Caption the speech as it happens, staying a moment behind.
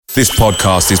This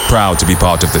podcast is proud to be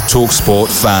part of the TalkSport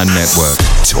Fan Network.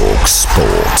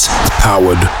 TalkSport.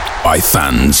 Powered by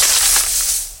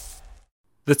fans.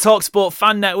 The TalkSport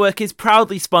Fan Network is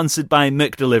proudly sponsored by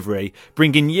McDelivery,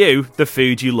 bringing you the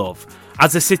food you love.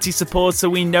 As a City supporter,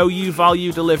 we know you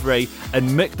value delivery, and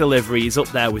McDelivery is up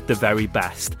there with the very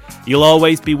best. You'll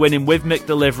always be winning with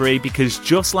McDelivery because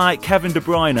just like Kevin De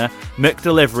Bruyne,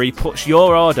 McDelivery puts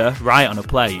your order right on a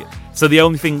plate. So the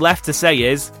only thing left to say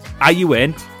is, are you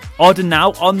in? Order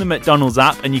now on the McDonald's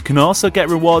app, and you can also get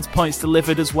rewards points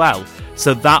delivered as well.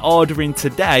 So that ordering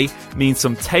today means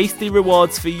some tasty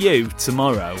rewards for you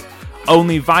tomorrow.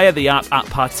 Only via the app at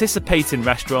participating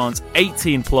restaurants,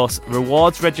 18 plus,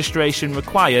 rewards registration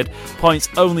required, points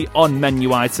only on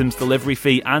menu items, delivery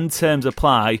fee and terms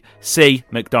apply. See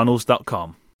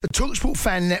mcdonalds.com. The TalkSport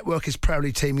Fan Network is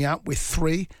proudly teaming up with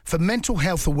 3 for Mental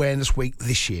Health Awareness Week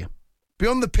this year.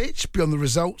 Beyond the pitch, beyond the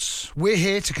results, we're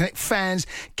here to connect fans,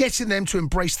 getting them to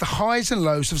embrace the highs and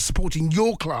lows of supporting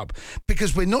your club,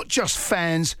 because we're not just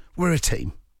fans, we're a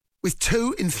team. With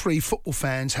 2 in 3 football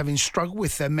fans having struggled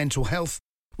with their mental health,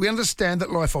 we understand that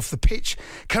life off the pitch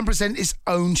can present its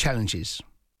own challenges.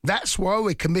 That's why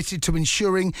we're committed to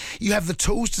ensuring you have the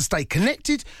tools to stay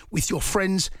connected with your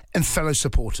friends and fellow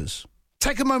supporters.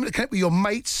 Take a moment to connect with your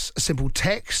mates. A simple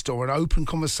text or an open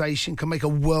conversation can make a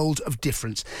world of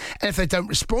difference. And if they don't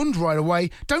respond right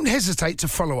away, don't hesitate to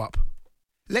follow up.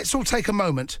 Let's all take a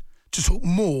moment to talk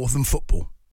more than football.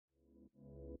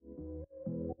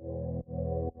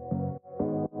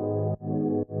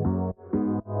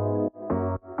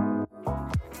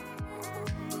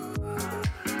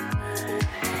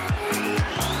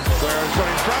 Guerrero's got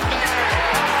in front there.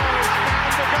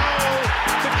 Found the goal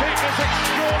to keep this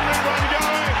extraordinary run going.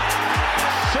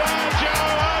 Sergio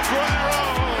Aguero.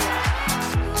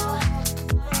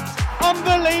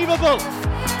 Unbelievable.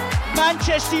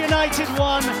 Manchester United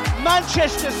 1,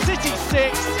 Manchester City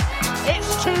 6.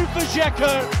 It's 2 for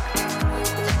Dzeko.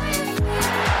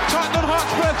 Tottenham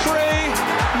Hotspur 3,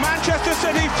 Manchester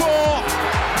City 4.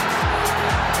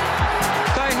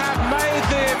 They have made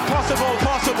the impossible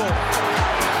possible.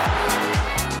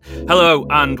 Hello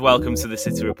and welcome to the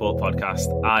City Report podcast.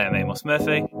 I am Amos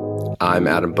Murphy. I'm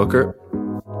Adam Booker.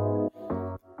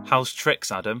 How's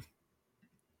tricks, Adam?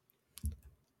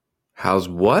 How's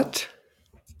what?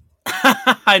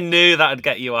 I knew that'd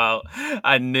get you out.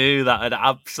 I knew that'd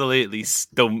absolutely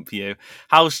stump you.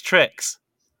 How's tricks?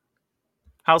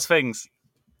 How's things?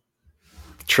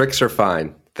 Tricks are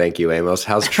fine. Thank you, Amos.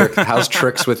 How's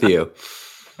tricks with you?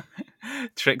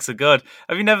 Tricks are good.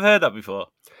 Have you never heard that before?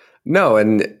 No,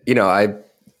 and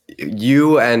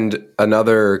you and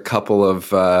another couple of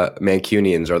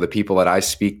Mancunians are the people that I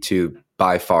speak to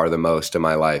by far the most in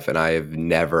my life, and I have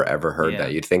never ever heard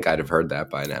that. You'd think I'd have heard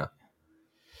that by now.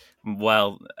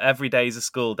 Well, every day is a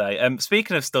school day.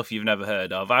 Speaking of stuff you've never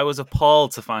heard of, I was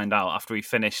appalled to find out after we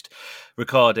finished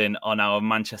recording on our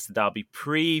Manchester Derby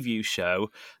preview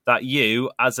show that you,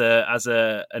 as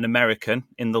an American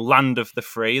in the land of the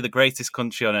free, the greatest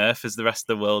country on earth, as the rest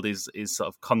of the world is sort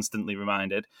of constantly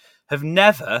reminded, have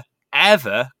never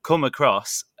ever come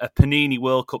across a Panini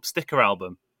World Cup sticker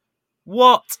album.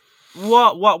 What?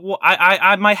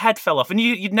 I my head fell off, and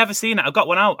you'd never seen it. I got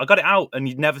it out, and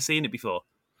you'd never seen it before.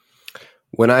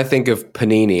 When I think of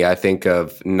panini, I think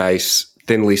of nice,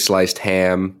 thinly sliced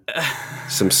ham,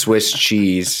 some Swiss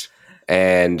cheese,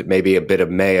 and maybe a bit of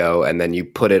mayo, and then you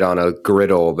put it on a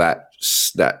griddle that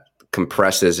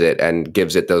compresses it and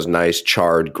gives it those nice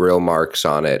charred grill marks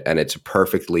on it, and it's a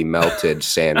perfectly melted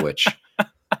sandwich.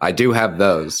 I do have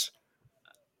those.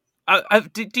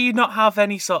 Do you not have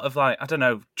any sort of, like, I don't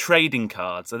know, trading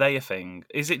cards? Are they a thing?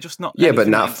 Is it just not? Yeah, but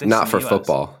not for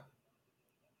football.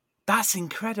 That's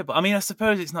incredible. I mean, I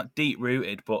suppose it's not deep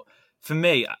rooted, but for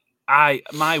me,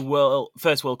 my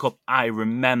first World Cup I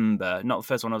remember, not the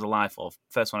first one I was alive for,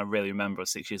 first one I really remember, I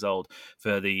was 6 years old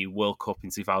for the World Cup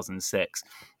in 2006.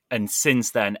 And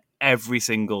since then, every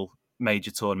single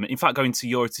major tournament, in fact, going to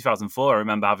Euro 2004, I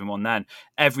remember having one then.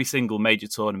 Every single major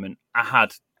tournament, I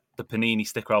had the Panini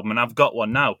sticker album, and I've got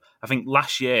one now. I think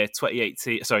last World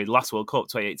Cup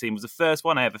 2018 was the first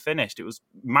one I ever finished. It was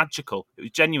magical. It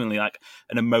was genuinely like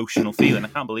an emotional feeling. I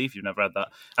can't believe you've never had that.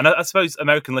 And I suppose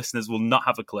American listeners will not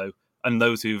have a clue, and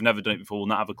those who've never done it before will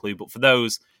not have a clue. But for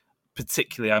those,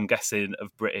 particularly, I'm guessing,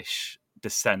 of British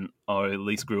descent, or at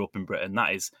least grew up in Britain,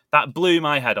 that blew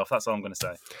my head off. That's all I'm going to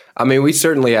say. I mean, we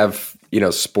certainly have,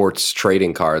 sports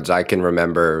trading cards. I can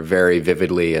remember very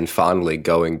vividly and fondly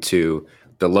going to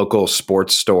the local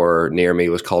sports store near me.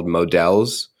 Was called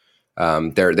Modell's.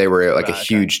 They were like a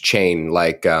huge chain,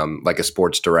 like a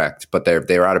Sports Direct, but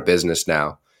they're out of business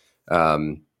now.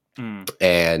 And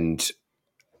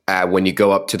when you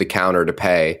go up to the counter to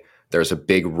pay, there's a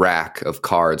big rack of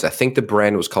cards. I think the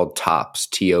brand was called Topps.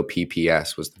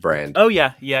 Topps was the brand. Oh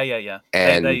yeah.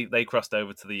 And they crossed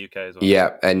over to the UK as well.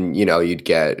 Yeah, and you'd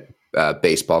get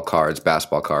baseball cards,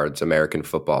 basketball cards, American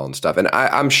football and stuff. And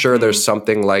I'm sure there's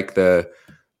something like the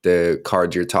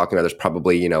cards you're talking about. There's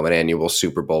probably an annual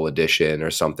Super Bowl edition or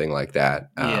something like that.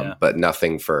 But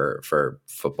nothing for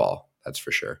football. That's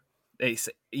for sure.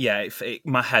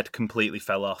 My head completely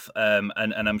fell off, and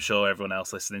I'm sure everyone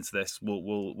else listening to this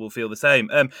will feel the same.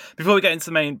 Before we get into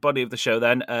the main body of the show,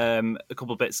 then a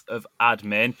couple of bits of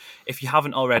admin. If you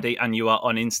haven't already, and you are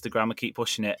on Instagram, I keep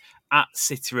pushing it at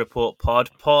City Report Pod.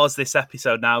 Pause this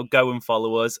episode now. Go and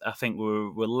follow us. I think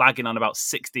we're lagging on about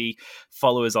 60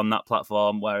 followers on that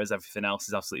platform, whereas everything else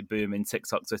is absolutely booming.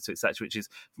 TikTok, Twitter, etc. Which is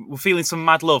we're feeling some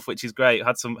mad love, which is great.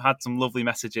 Had some lovely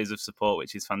messages of support,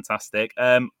 which is fantastic.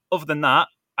 Other than that,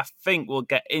 I think we'll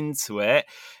get into it.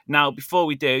 Now, before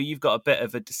we do, you've got a bit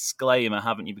of a disclaimer,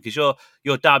 haven't you? Because your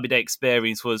Derby Day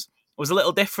experience was a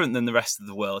little different than the rest of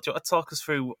the world. Do you want to talk us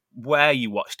through where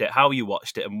you watched it, how you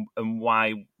watched it, and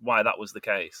why that was the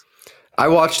case? I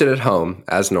watched it at home,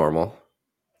 as normal,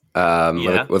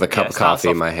 with a cup of coffee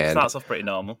in my hand. Starts off pretty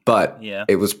normal. But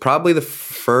it was probably the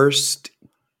first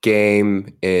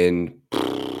game in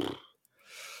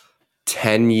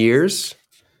 10 years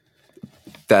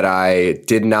that I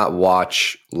did not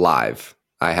watch live.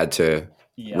 I had to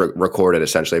record it,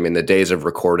 essentially. I mean, the days of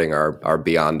recording are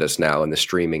beyond us now in the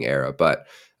streaming era. But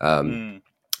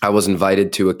I was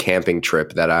invited to a camping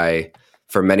trip that I,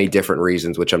 for many different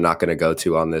reasons, which I'm not going to go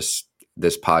to on this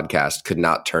podcast, could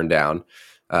not turn down.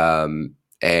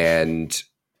 And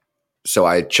so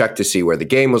I checked to see where the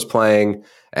game was playing,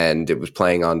 and it was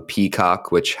playing on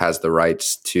Peacock, which has the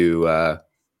rights to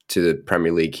the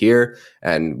Premier League here.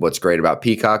 And what's great about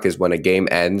Peacock is when a game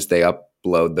ends, they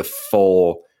upload the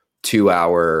full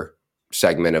 2-hour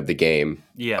segment of the game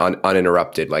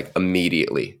uninterrupted, like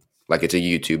immediately, like it's a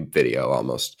YouTube video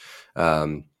almost.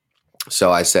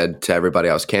 So I said to everybody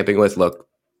I was camping with, look,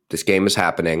 this game is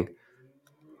happening.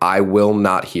 I will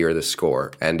not hear the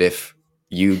score. And if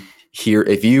you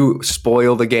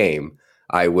spoil the game,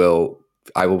 I will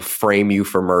frame you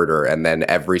for murder, and then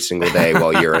every single day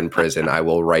while you're in prison, I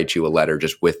will write you a letter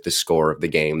just with the score of the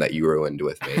game that you ruined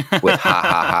with me, with ha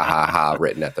ha ha ha ha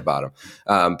written at the bottom.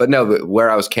 But no, where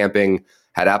I was camping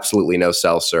had absolutely no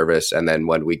cell service, and then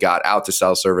when we got out to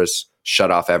cell service,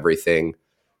 shut off everything,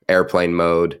 airplane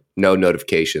mode, no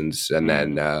notifications, and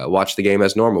then watched the game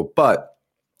as normal. But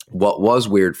what was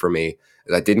weird for me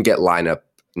is I didn't get lineup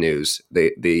news.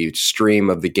 The stream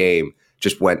of the game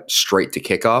just went straight to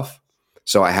kickoff.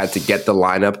 So I had to get the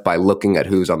lineup by looking at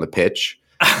who's on the pitch.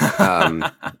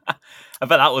 I bet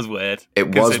that was weird.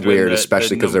 It was weird,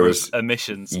 especially because there was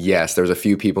omissions. Yes, there was a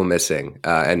few people missing,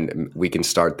 and we can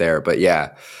start there. But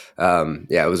it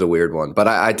was a weird one. But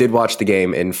I did watch the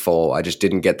game in full. I just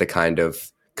didn't get the kind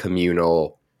of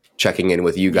communal checking in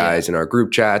with you guys in our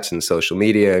group chats and social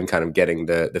media and kind of getting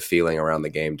the feeling around the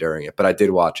game during it. But I did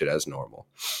watch it as normal.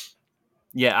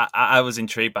 Yeah, I was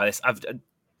intrigued by this.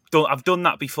 I've done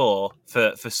that before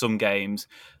for some games,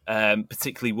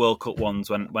 particularly World Cup ones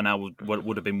when I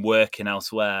would have been working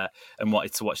elsewhere and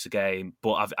wanted to watch the game.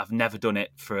 But I've never done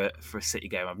it for a City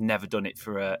game. I've never done it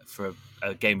for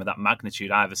a game of that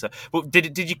magnitude either. So, but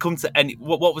did you come to any?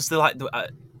 What was the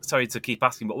sorry to keep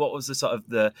asking, but what was the sort of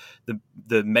the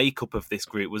makeup of this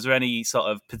group? Was there any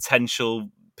sort of potential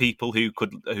people who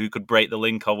could break the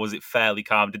link, or was it fairly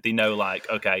calm? Did they know, like,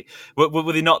 okay,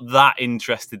 were they not that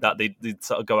interested that they'd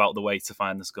sort of go out the way to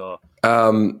find the score?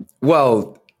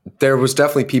 Well, there was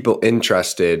definitely people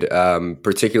interested.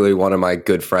 Particularly one of my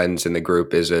good friends in the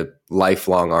group is a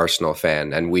lifelong Arsenal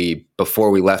fan, and before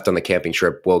we left on the camping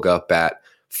trip, woke up at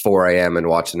 4 a.m. and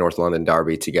watched the North London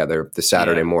Derby together the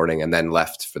Saturday morning, and then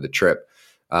left for the trip.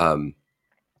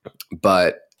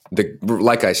 But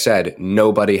like I said,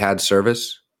 nobody had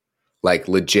service. Like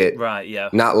legit, right? Yeah,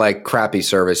 not like crappy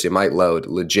service. It might load.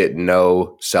 Legit,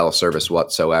 no cell service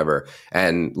whatsoever.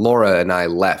 And Laura and I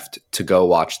left to go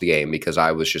watch the game because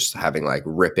I was just having like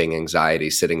ripping anxiety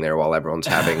sitting there while everyone's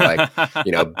having like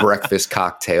breakfast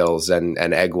cocktails and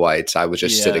egg whites. I was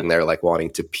just sitting there like wanting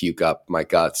to puke up my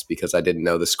guts because I didn't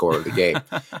know the score of the game.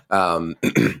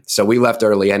 So we left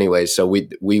early anyways. So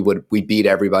we beat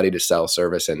everybody to cell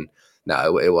service, and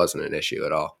no, it wasn't an issue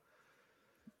at all.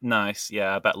 Nice,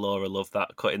 yeah. I bet Laura loved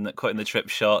that, cutting the trip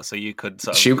short, so you could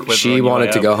sort of. She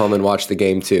wanted to go home and watch the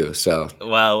game too. So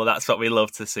well, that's what we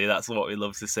love to see.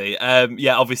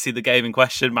 Obviously the game in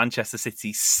question: Manchester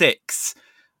City 6.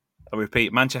 I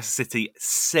repeat, Manchester City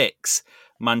 6,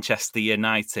 Manchester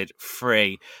United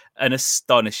 3. an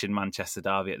astonishing Manchester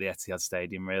derby at the Etihad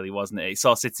Stadium, really, wasn't it? It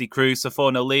saw City cruise a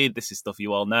 4-0 lead. This is stuff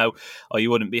you all know, or you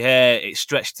wouldn't be here. It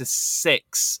stretched to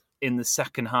 6 in the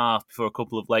second half before a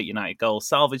couple of late United goals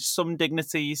salvaged some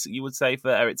dignity, you would say, for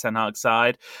Erik ten Hag's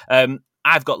side.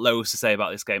 I've got loads to say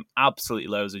about this game, absolutely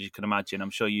loads, as you can imagine.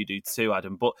 I'm sure you do too,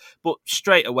 Adam. But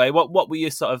straight away, what were your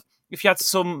sort of, if you had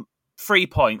some 3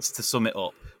 points to sum it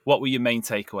up, what were your main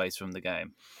takeaways from the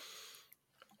game?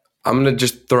 I'm going to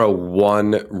just throw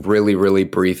one really, really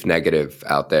brief negative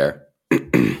out there.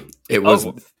 It was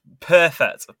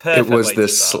perfect. It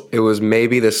was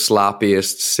maybe the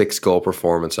sloppiest 6-goal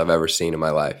performance I've ever seen in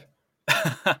my life.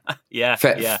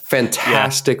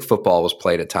 Fantastic football was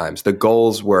played at times. The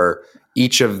goals were,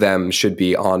 each of them should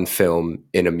be on film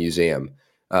in a museum.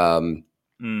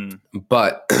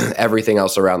 But everything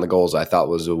else around the goals I thought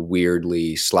was a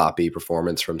weirdly sloppy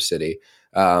performance from City.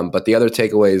 But the other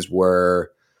takeaways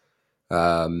were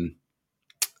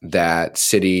that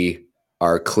City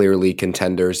are clearly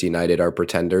contenders, United are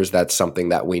pretenders. That's something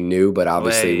that we knew, but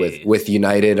obviously with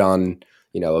United on,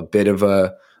 a bit of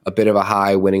a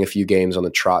high, winning a few games on the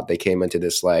trot, they came into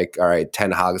this like, all right,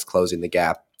 Ten Hag's closing the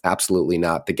gap. Absolutely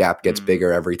not. The gap gets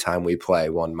bigger every time we play,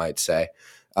 one might say.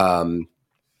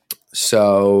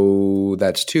 So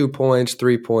that's 2 points.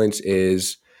 3 points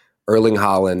is Erling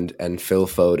Haaland and Phil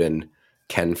Foden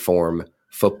can form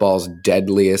football's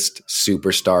deadliest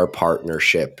superstar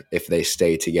partnership if they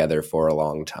stay together for a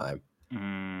long time.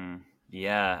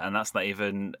 Yeah, and that's not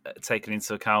even taking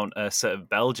into account a certain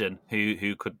Belgian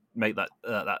who could make that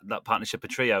partnership a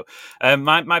trio.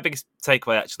 My biggest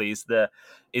takeaway actually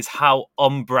is how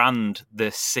on brand the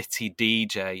City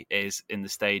DJ is in the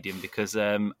stadium, because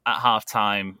at half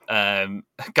time,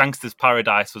 Gangster's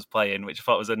Paradise was playing, which I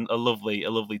thought was a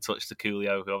lovely touch to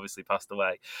Coolio, who obviously passed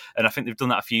away. And I think they've done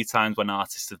that a few times when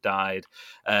artists have died.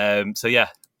 So yeah,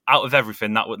 out of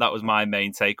everything, that was my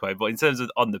main takeaway. But in terms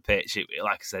of on the pitch,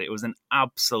 like I said, it was an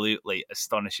absolutely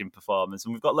astonishing performance.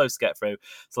 And we've got loads to get through.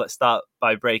 So let's start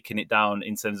by breaking it down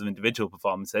in terms of individual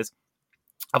performances.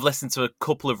 I've listened to a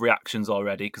couple of reactions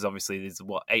already, because obviously there's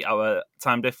 8-hour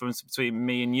time difference between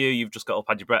me and you. You've just got up,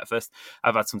 had your breakfast.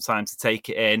 I've had some time to take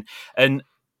it in. And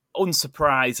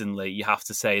unsurprisingly, you have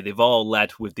to say they've all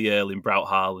led with the Erling Braut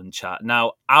Haaland chat.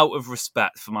 Now, out of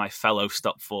respect for my fellow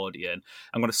Stopfordian,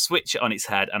 I'm going to switch it on its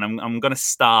head, and I'm going to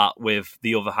start with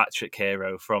the other hat-trick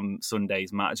hero from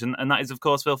Sunday's match, and that is, of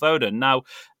course, Phil Foden. Now,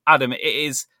 Adam, it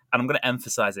is, and I'm going to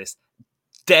emphasise this,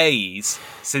 days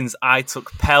since I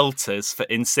took pelters for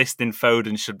insisting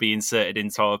Foden should be inserted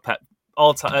into our Pep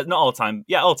all-time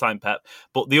Pep,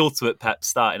 but the ultimate Pep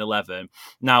starting 11.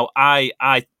 Now, I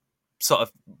sort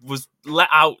of was let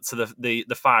out to the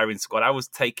firing squad. I was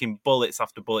taking bullets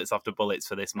after bullets after bullets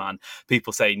for this man.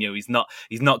 People saying, he's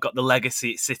not got the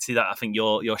legacy at City. That I think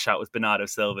your shout was Bernardo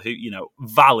Silva, who,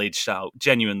 valid shout,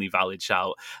 genuinely valid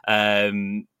shout.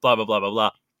 Blah blah blah blah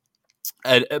blah.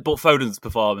 But Foden's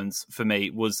performance for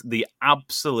me was the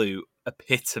absolute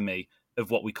epitome of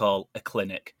what we call a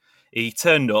clinic. He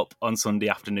turned up on Sunday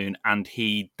afternoon and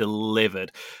he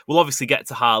delivered. We'll obviously get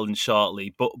to Haaland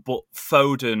shortly, but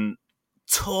Foden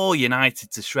tore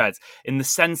United to shreds in the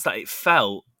sense that it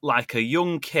felt like a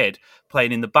young kid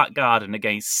playing in the back garden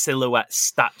against silhouette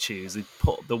statues. He'd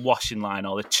put up the washing line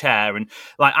or the chair, and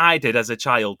like I did as a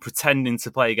child, pretending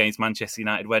to play against Manchester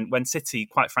United when City,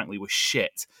 quite frankly, was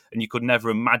shit, and you could never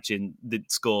imagine they'd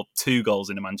score 2 goals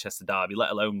in a Manchester derby,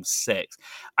 let alone 6.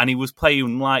 And he was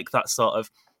playing like that sort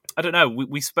of, I don't know,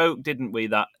 we spoke, didn't we,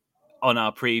 that on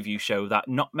our preview show, that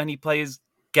not many players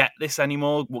get this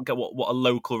anymore, what a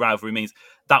local rivalry means.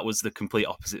 That was the complete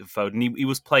opposite of Foden. He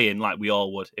was playing like we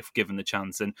all would if given the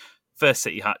chance. And first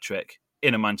City hat-trick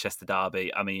in a Manchester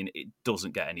derby, I mean, it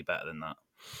doesn't get any better than that.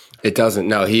 It doesn't.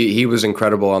 No, he was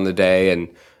incredible on the day.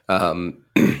 And,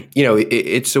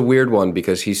 it's a weird one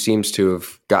because he seems to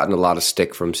have gotten a lot of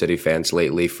stick from City fans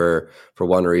lately for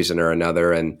one reason or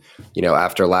another. And,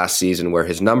 after last season where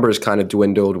his numbers kind of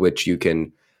dwindled, which you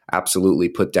can absolutely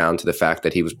put down to the fact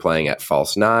that he was playing at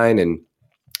false 9. And,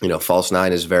 false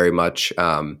 9 is very much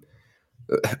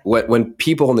when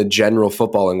people in the general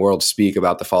footballing world speak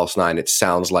about the false 9, it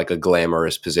sounds like a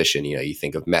glamorous position. You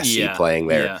think of Messi playing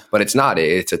there, but it's not.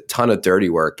 It's a ton of dirty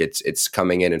work. It's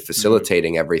coming in and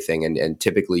facilitating everything. And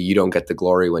typically you don't get the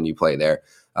glory when you play there.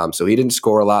 So he didn't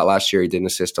score a lot last year. He didn't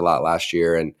assist a lot last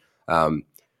year. And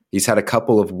he's had a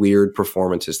couple of weird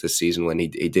performances this season when he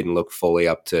didn't look fully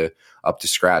up to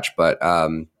scratch. But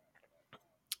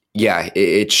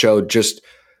it showed just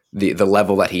the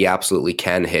level that he absolutely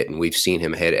can hit, and we've seen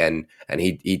him hit, and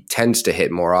he tends to hit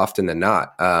more often than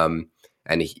not.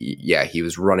 and he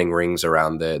was running rings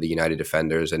around the United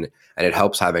defenders, and it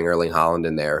helps having Erling Haaland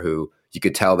in there, who you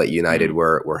could tell that United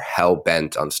were hell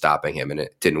bent on stopping him, and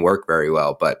it didn't work very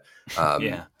well. But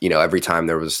every time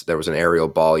there was an aerial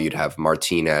ball, you'd have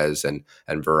Martinez and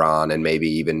Varane and maybe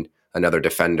even another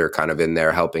defender kind of in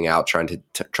there helping out, trying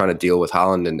to deal with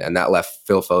Haaland, and that left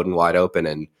Phil Foden wide open,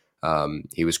 and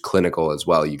he was clinical as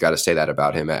well. You got to say that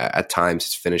about him. At times,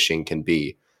 his finishing can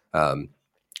be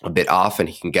a bit off, and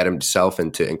he can get himself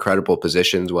into incredible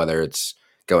positions, whether it's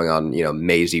going on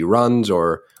mazy runs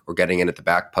or getting in at the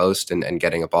back post and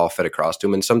getting a ball fed across to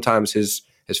him. And sometimes his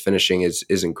finishing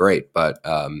isn't great, but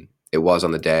it was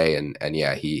on the day, and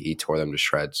he tore them to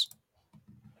shreds.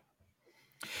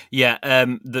 Yeah,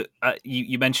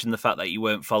 you mentioned the fact that you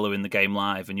weren't following the game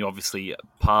live, and you obviously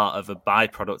part of a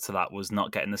byproduct to that was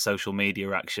not getting the social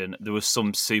media action. There was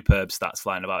some superb stats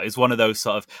flying about. It's one of those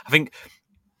sort of, I think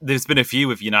there's been a few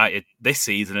with United this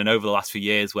season and over the last few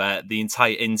years where the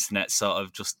entire internet sort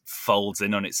of just folds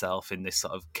in on itself in this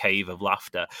sort of cave of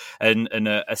laughter. And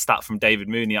a stat from David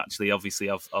Mooney, actually, obviously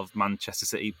of Manchester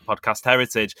City podcast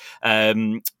heritage,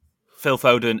 Phil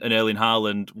Foden and Erling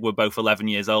Haaland were both 11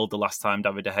 years old the last time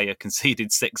David De Gea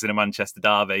conceded 6 in a Manchester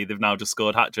derby. They've now just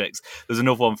scored hat-tricks. There's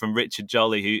another one from Richard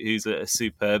Jolly, who's a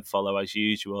superb follow as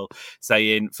usual,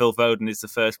 saying Phil Foden is the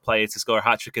first player to score a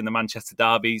hat-trick in the Manchester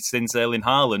derby since Erling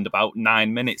Haaland about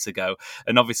 9 minutes ago.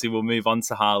 And obviously we'll move on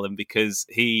to Haaland because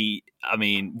the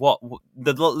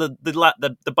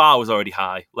bar was already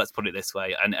high, let's put it this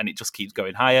way, and it just keeps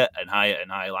going higher and higher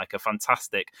and higher, like a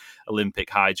fantastic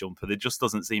Olympic high jumper. There just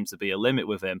doesn't seem to be a limit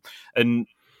with him. And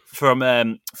for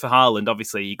Haaland,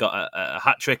 obviously he got a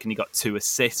hat-trick and he got 2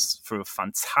 assists for a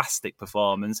fantastic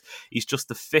performance. He's just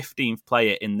the 15th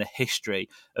player in the history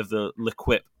of the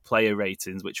L'Equipe player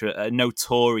ratings, which are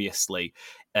notoriously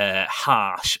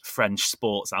harsh French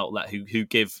sports outlet who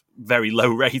give very low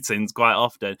ratings quite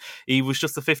often. He was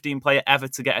just the 15th player ever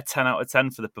to get a 10 out of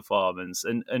 10 for the performance.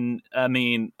 And I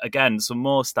mean, again, some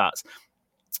more stats.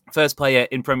 First player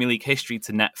in Premier League history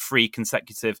to net 3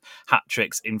 consecutive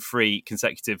hat-tricks in 3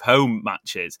 consecutive home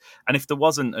matches. And if there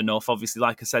wasn't enough, obviously,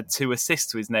 like I said, 2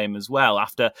 assists to his name as well,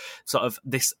 after sort of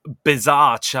this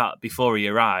bizarre chat before he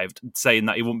arrived, saying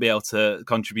that he wouldn't be able to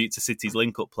contribute to City's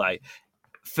link-up play.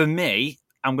 For me,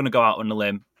 I'm going to go out on a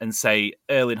limb and say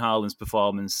Erling Haaland's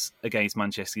performance against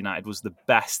Manchester United was the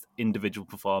best individual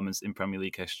performance in Premier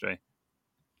League history.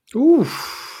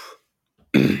 Oof.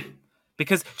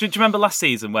 Because do you remember last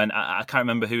season when I can't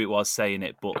remember who it was saying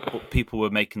it, but people were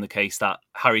making the case that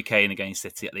Harry Kane against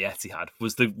City at the Etihad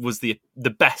was the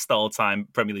best all-time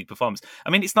Premier League performance. I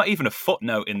mean, it's not even a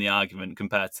footnote in the argument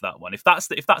compared to that one. If that's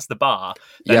the bar,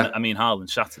 then I mean,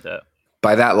 Haaland shattered it.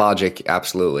 By that logic,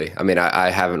 absolutely. I mean, I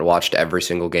haven't watched every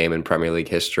single game in Premier League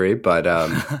history, but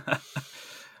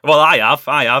well, I have.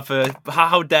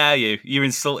 How dare you? You're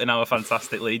insulting our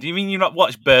fantastic league. Do you mean you not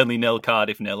watched Burnley 0,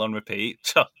 Cardiff 0 on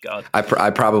repeat? Oh, God. I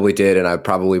probably did, and I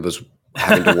probably was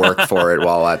having to work for it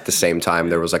while at the same time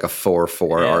there was like a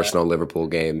 4-4 Arsenal-Liverpool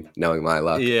game, knowing my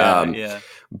luck.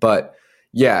 But,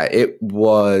 yeah, it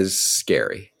was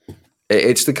scary.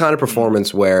 It's the kind of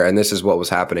performance where, and this is what was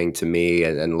happening to me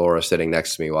and Laura sitting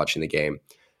next to me watching the game,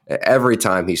 every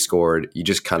time he scored, you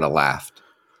just kind of laughed.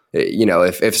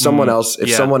 If someone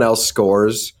else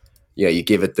scores, you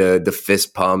give it the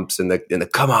fist pumps and the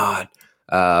come on.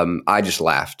 I just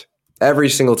laughed every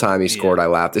single time he scored. I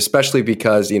laughed, especially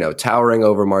because towering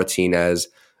over Martinez,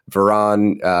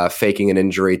 Varane faking an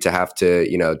injury to have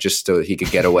to just so he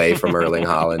could get away from Erling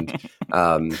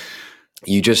Haaland.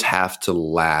 You just have to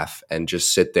laugh and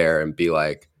just sit there and be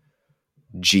like,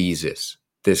 Jesus.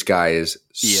 This guy is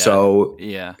so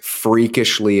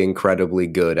freakishly incredibly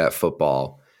good at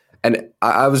football. And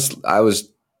I was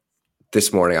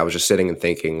this morning, I was just sitting and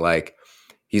thinking, like,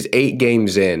 he's 8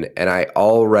 games in, and I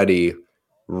already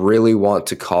really want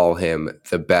to call him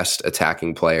the best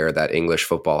attacking player that English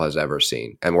football has ever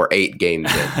seen. And we're 8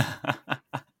 games in.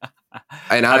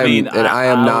 And I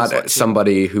am not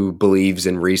somebody who believes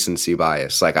in recency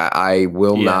bias. Like, I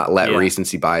will not let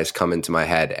recency bias come into my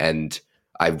head, and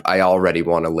I already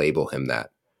want to label him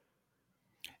that.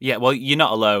 Yeah, well, you're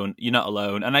not alone. You're not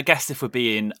alone. And I guess if we're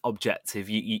being objective,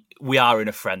 we are in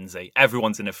a frenzy.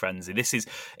 Everyone's in a frenzy.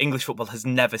 English football has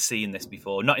never seen this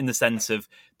before, not in the sense of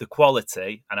the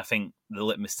quality. And I think the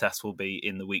litmus test will be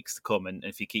in the weeks to come. And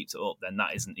if he keeps it up, then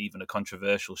that isn't even a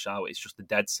controversial shout. It's just a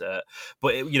dead cert.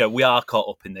 But, we are caught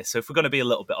up in this. So if we're going to be a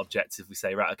little bit objective, we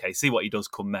say, right, okay, see what he does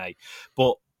come May.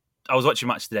 But I was watching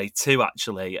match today too,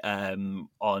 actually, on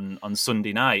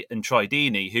Sunday night. And Troy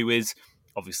Deeney, who is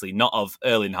obviously not of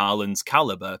Erling Haaland's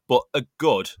calibre, but a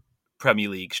good Premier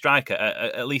League striker,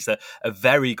 at least a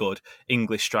very good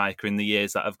English striker in the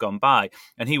years that have gone by.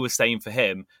 And he was saying for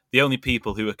him, the only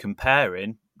people who are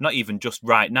comparing, not even just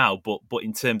right now, but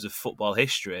in terms of football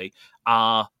history,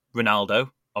 are Ronaldo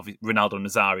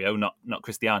Nazario, not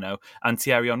Cristiano, and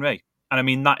Thierry Henry. And I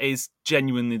mean, that is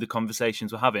genuinely the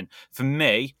conversations we're having. For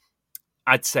me,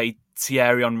 I'd say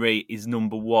Thierry Henry is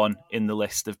number one in the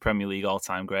list of Premier League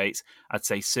all-time greats. I'd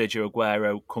say Sergio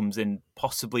Aguero comes in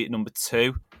possibly at number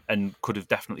two and could have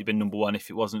definitely been number one if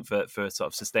it wasn't for sort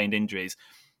of sustained injuries.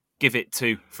 Give it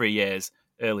 2-3 years,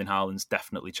 Erling Haaland's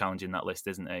definitely challenging that list,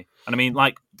 isn't he? And I mean,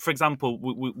 like, for example,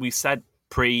 we said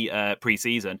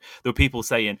pre-season, there were people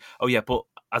saying, oh yeah, but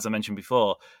as I mentioned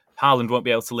before, Haaland won't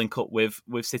be able to link up with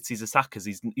City's attackers.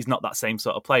 He's not that same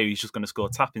sort of player. He's just going to score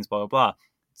tap-ins, blah, blah, blah.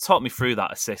 Talk me through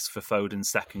that assist for Foden's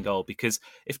second goal, because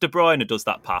if De Bruyne does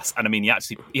that pass, and I mean, he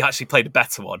actually played a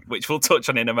better one, which we'll touch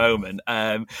on in a moment.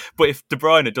 But if De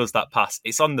Bruyne does that pass,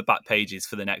 it's on the back pages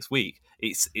for the next week.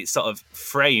 It's sort of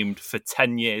framed for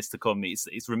 10 years to come.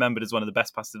 It's remembered as one of the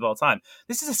best passes of all time.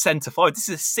 This is a centre forward. This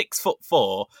is a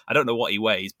 6'4". I don't know what he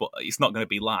weighs, but it's not going to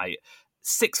be light.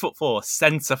 6'4"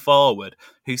 centre forward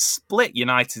who split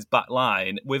United's back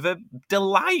line with a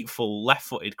delightful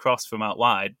left-footed cross from out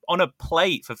wide on a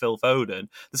plate for Phil Foden.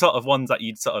 The sort of ones that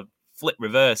you'd sort of flip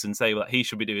reverse and say, well, he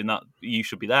should be doing that, you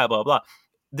should be there, blah, blah.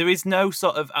 There is no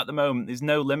sort of, at the moment, there's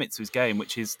no limit to his game,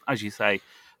 which is, as you say,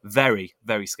 very,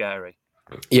 very scary.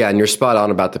 Yeah, and you're spot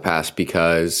on about the pass,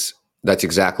 because that's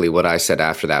exactly what I said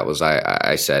after that. Was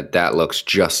I said that looks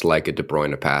just like a De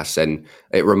Bruyne pass. And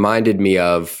it reminded me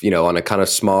of, on a kind of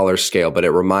smaller scale, but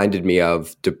it reminded me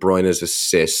of De Bruyne's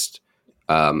assist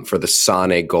for the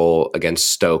Sané goal against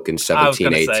Stoke in 17-18. I was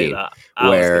going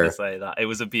to say that. It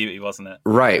was a beauty, wasn't it?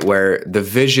 Right, where the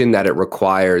vision that it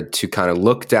required to kind of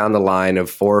look down the line of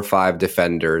 4 or 5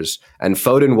 defenders, and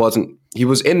Foden he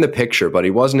was in the picture, but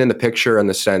he wasn't in the picture in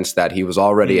the sense that he was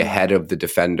already ahead of the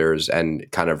defenders and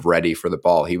kind of ready for the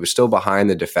ball. He was still behind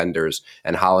the defenders,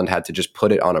 and Haaland had to just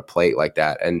put it on a plate like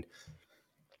that. And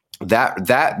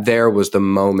that there was the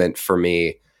moment for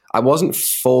me. I wasn't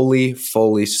fully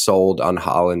sold on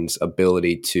Haaland's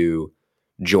ability to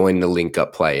join the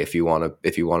link-up play, if you want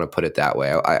to put it that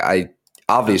way. I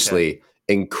obviously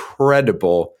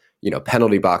incredible,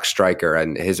 penalty box striker,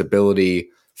 and his ability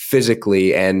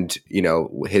physically and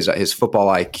his football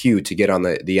IQ to get on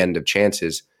the end of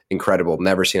chances, incredible.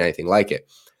 Never seen anything like it.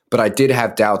 But I did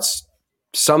have doubts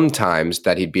sometimes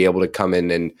that he'd be able to come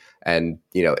in and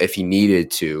if he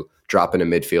needed to drop into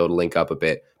midfield, link up a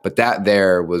bit. But that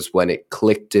there was when it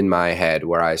clicked in my head,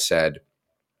 where I said,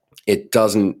 it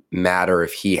doesn't matter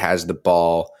if he has the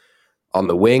ball on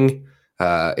the wing,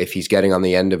 if he's getting on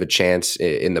the end of a chance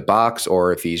in the box,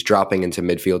 or if he's dropping into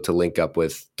midfield to link up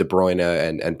with De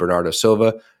Bruyne and Bernardo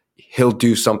Silva, he'll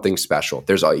do something special.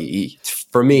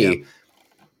 For me,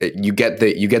 you get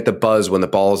the buzz when the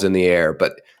ball's in the air,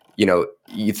 but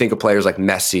you think of players like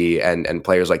Messi and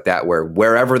players like that, where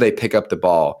wherever they pick up the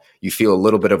ball, you feel a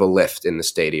little bit of a lift in the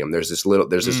stadium. There's this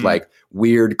like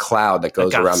weird cloud that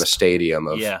goes around the stadium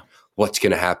of what's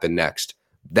going to happen next.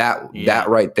 That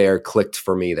right there clicked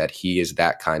for me, that he is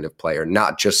that kind of player,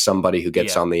 not just somebody who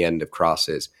gets on the end of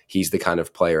crosses. He's the kind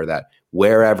of player that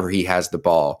wherever he has the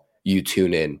ball, you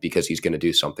tune in because he's going to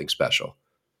do something special.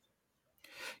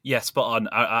 Yeah, spot on.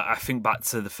 I think back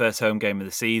to the first home game of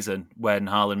the season when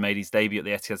Haaland made his debut at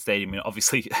the Etihad Stadium. And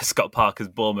obviously, Scott Parker's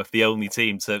Bournemouth, the only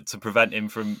team to prevent him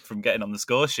from getting on the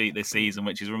score sheet this season,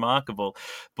 which is remarkable.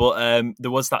 But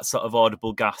there was that sort of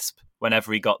audible gasp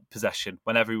whenever he got possession,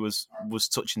 whenever he was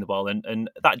touching the ball. And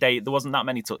that day, there wasn't that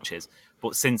many touches.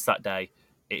 But since that day,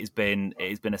 it has been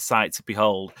a sight to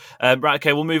behold. Right,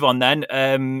 okay, we'll move on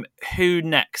then. Who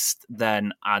next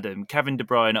then, Adam? Kevin De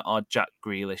Bruyne or Jack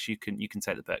Grealish? You can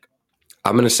take the pick.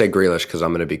 I'm going to say Grealish because I'm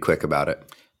going to be quick about it.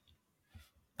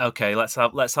 Okay, let's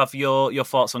have your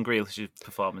thoughts on Grealish's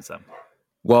performance then.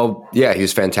 Well, yeah, he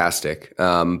was fantastic.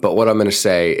 But what I'm going to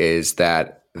say is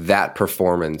that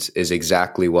performance is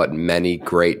exactly what many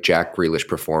great Jack Grealish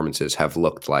performances have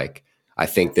looked like. I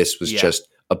think this was just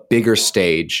a bigger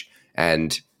stage.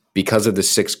 And because of the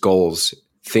 6 goals,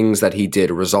 things that he did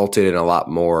resulted in a lot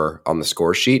more on the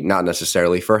score sheet, not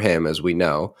necessarily for him, as we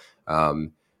know,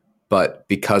 but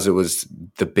because it was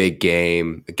the big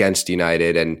game against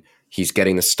United and he's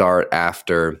getting the start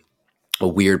after a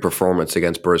weird performance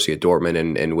against Borussia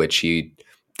Dortmund in which he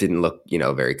didn't look,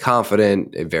 very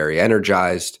confident, very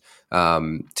energized,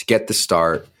 to get the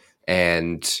start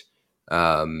and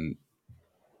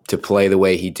to to play the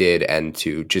way he did and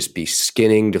to just be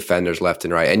skinning defenders left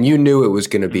and right. And you knew it was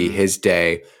going to be his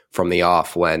day from the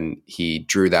off when he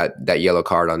drew that yellow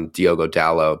card on Diogo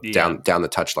Dalot down the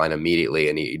touchline immediately,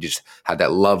 and he just had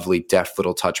that lovely deft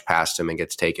little touch past him and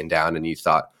gets taken down, and you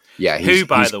thought, yeah,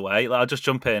 by the way, I'll just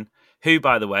jump in. Who,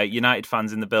 by the way, United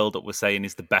fans in the build-up were saying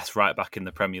is the best right back in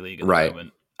the Premier League at the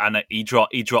moment, and he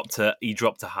dropped a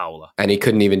howler, and he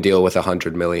couldn't even deal with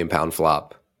 £100 million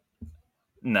flop.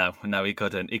 No, he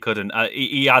couldn't.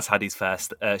 He has had his fair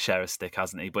share of stick,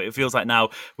 hasn't he? But it feels like now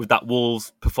with that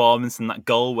Wolves performance and that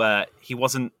goal where he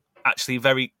wasn't actually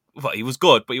he was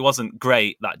good, but he wasn't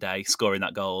great that day, scoring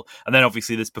that goal. And then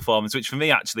obviously this performance, which for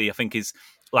me actually I think is,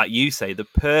 like you say, the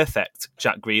perfect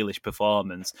Jack Grealish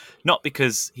performance. Not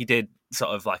because he did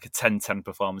sort of like a 10-10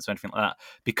 performance or anything like that,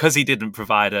 because he didn't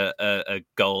provide a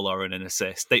goal or an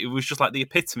assist. It was just like the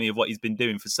epitome of what he's been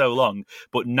doing for so long.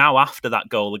 But now after that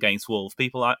goal against Wolves,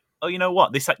 people are like, oh, you know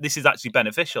what? This is actually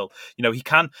beneficial. You know, he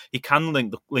can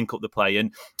link up the play,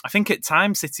 and I think at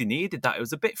times City needed that. It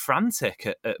was a bit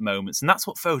frantic at moments, and that's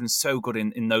what Foden's so good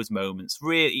in those moments.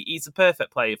 Really, he's a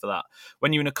perfect player for that.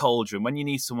 When you're in a cauldron, when you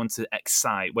need someone to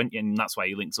excite, and that's why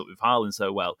he links up with Haaland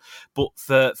so well. But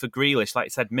for Grealish, like I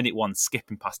said, minute one,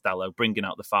 skipping past Dalot, bringing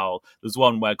out the foul. There was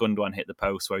one where Gundogan hit the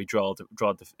post where he drew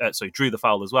the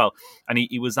foul as well, and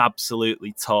he was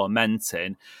absolutely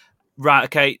tormenting. Right,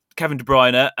 okay, Kevin De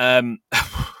Bruyne.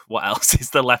 What else is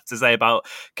there left to say about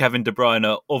Kevin De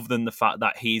Bruyne other than the fact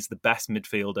that he's the best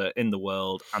midfielder in the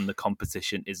world and the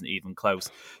competition isn't even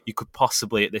close? You could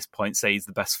possibly at this point say he's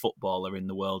the best footballer in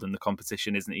the world and the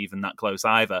competition isn't even that close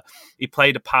either. He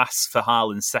played a pass for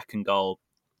Haaland's second goal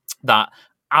that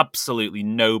absolutely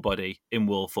nobody in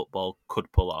world football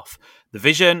could pull off. The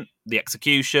vision, the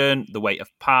execution, the weight of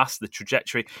pass, the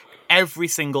trajectory, every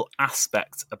single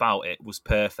aspect about it was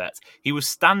perfect. He was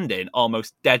standing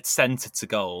almost dead centre to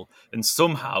goal and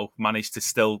somehow managed to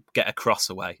still get a cross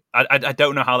away. I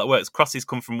don't know how that works. Crosses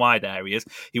come from wide areas.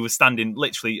 He was standing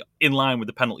literally in line with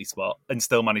the penalty spot and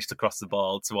still managed to cross the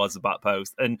ball towards the back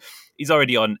post. And he's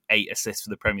already on 8 assists for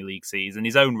the Premier League season.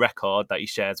 His own record that he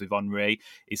shares with Henry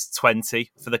is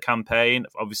 20 for the campaign,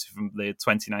 obviously from the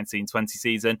 2019-20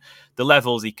 season. The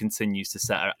levels he continues to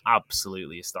set are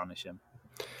absolutely astonishing.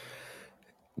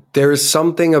 There is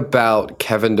something about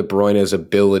Kevin De Bruyne's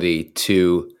ability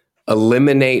to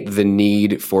eliminate the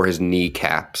need for his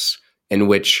kneecaps, in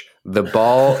which the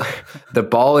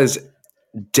ball is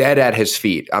dead at his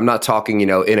feet. I'm not talking, in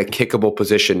a kickable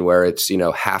position where it's,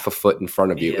 half a foot in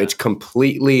front of you. Yeah. It's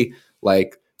completely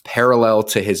like parallel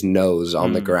to his nose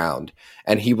on the ground.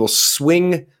 And he will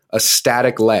swing a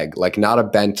static leg, like not a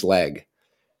bent leg,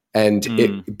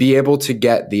 and be able to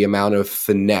get the amount of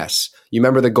finesse. You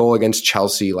remember the goal against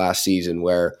Chelsea last season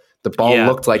where the ball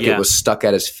looked like it was stuck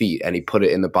at his feet and he put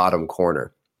it in the bottom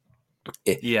corner.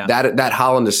 That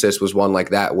Haaland assist was one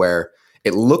like that where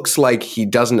it looks like he's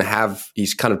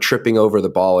kind of tripping over the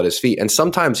ball at his feet. And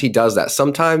sometimes he does that.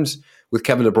 Sometimes with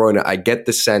Kevin De Bruyne, I get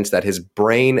the sense that his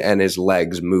brain and his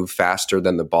legs move faster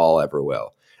than the ball ever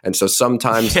will. And so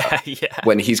sometimes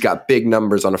when he's got big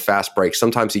numbers on a fast break,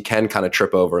 sometimes he can kind of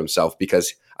trip over himself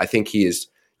because I think he's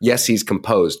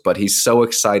composed, but he's so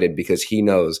excited because he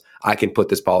knows I can put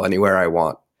this ball anywhere I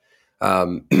want.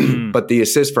 But the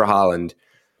assist for Haaland,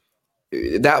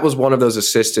 that was one of those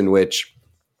assists in which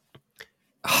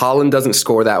Haaland doesn't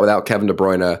score that without Kevin De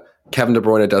Bruyne. Kevin De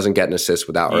Bruyne doesn't get an assist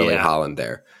without Erling Haaland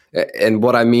there. And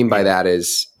what I mean by that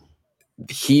is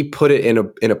he put it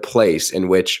in a place in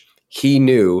which he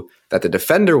knew that the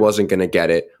defender wasn't going to get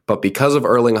it, but because of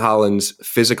Erling Haaland's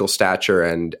physical stature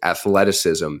and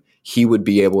athleticism, he would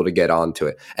be able to get onto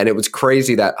it. And it was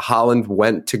crazy that Haaland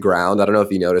went to ground. I don't know if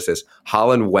you noticed this.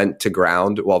 Haaland went to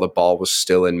ground while the ball was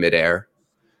still in midair.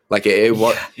 Like it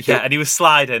was, and he was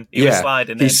sliding. He was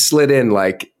sliding. He slid in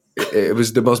like it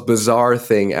was the most bizarre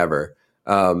thing ever.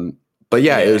 But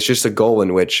it was just a goal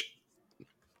in which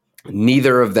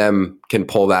neither of them can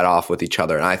pull that off with each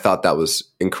other. And I thought that was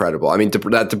incredible. I mean, De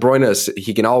Bruyne,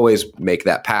 he can always make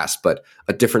that pass, but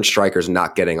a different striker's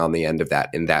not getting on the end of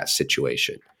that in that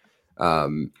situation.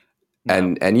 And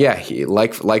he,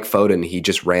 like Foden, he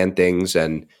just ran things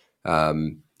and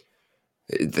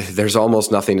there's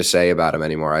almost nothing to say about him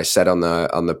anymore. I said on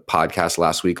the podcast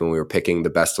last week when we were picking the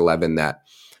best 11 that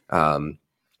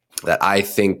I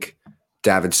think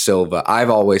David Silva.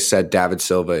 I've always said David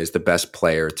Silva is the best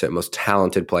player, most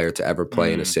talented player to ever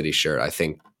play in a City shirt. I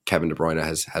think Kevin De Bruyne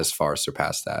has far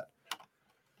surpassed that.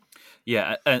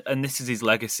 Yeah, and this is his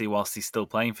legacy whilst he's still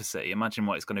playing for City. Imagine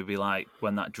what it's going to be like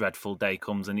when that dreadful day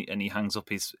comes and he hangs up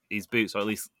his boots, or at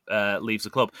least leaves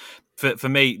the club. For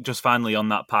me, just finally on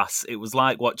that pass, it was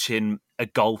like watching a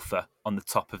golfer on the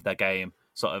top of their game,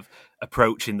 sort of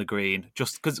approaching the green.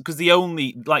 Just because the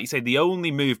only, like you say, the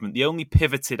only movement, the only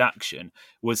pivoted action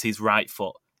was his right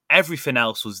foot. Everything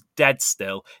else was dead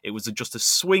still. It was just a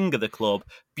swing of the club,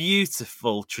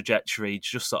 beautiful trajectory,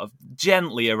 just sort of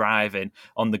gently arriving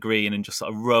on the green and just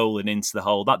sort of rolling into the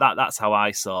hole. That's how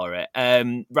I saw it.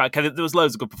 Right, there was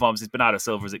loads of good performances. Bernardo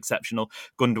Silva was exceptional.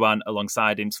 Gundogan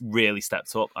alongside him really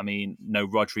stepped up. I mean, no,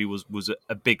 Rodri was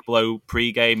a big blow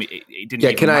pre-game. It didn't.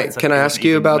 Yeah, can I ask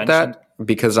you about that?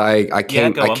 Because I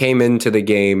came into the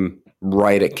game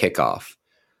right at kickoff.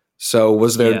 So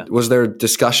was there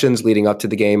discussions leading up to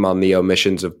the game on the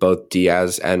omissions of both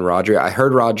Diaz and Rodri? I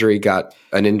heard Rodri got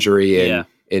an injury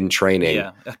in training.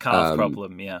 Yeah, a calf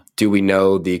problem, yeah. Do we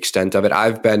know the extent of it?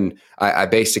 I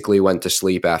basically went to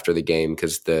sleep after the game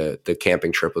because the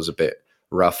camping trip was a bit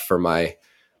rough for my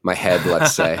head,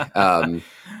 let's say. Well,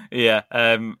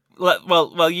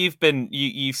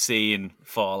 you've seen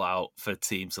fallout for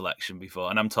team selection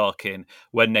before, and I'm talking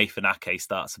when Nathan Ake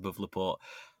starts above Laporte.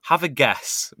 Have a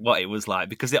guess what it was like,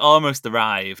 because it almost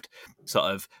arrived sort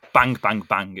of bang, bang,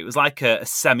 bang. It was like a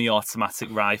semi-automatic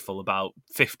rifle about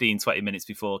 15, 20 minutes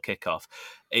before kickoff.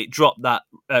 It dropped that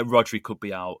Rodri could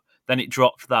be out. Then it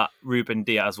dropped that Ruben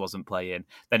Diaz wasn't playing.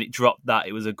 Then it dropped that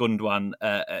it was a Gundogan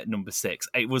at number 6.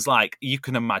 It was like, you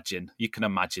can imagine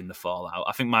the fallout.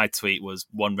 I think my tweet was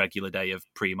one regular day of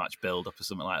pre-match build-up or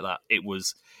something like that. It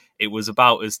was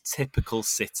about as typical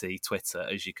City Twitter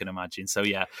as you can imagine. So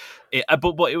yeah,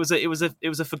 but it was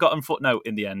a forgotten footnote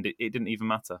in the end. It didn't even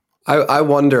matter. I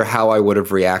wonder how I would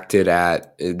have reacted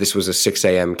at this was a 6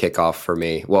 a.m. kickoff for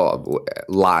me. Well,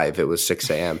 live it was 6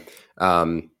 a.m.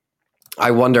 I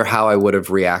wonder how I would have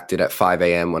reacted at 5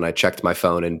 a.m. when I checked my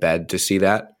phone in bed to see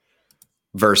that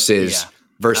versus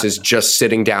just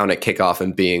sitting down at kickoff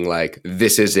and being like,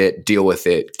 "This is it, deal with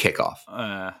it, kickoff."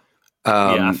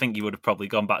 I think you would have probably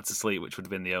gone back to sleep, which would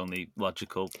have been the only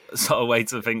logical sort of way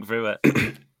to think through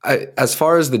it. As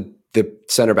far as the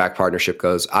center back partnership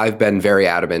goes, I've been very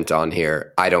adamant on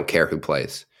here. I don't care who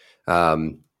plays.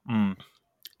 Nathan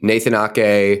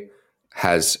Ake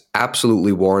has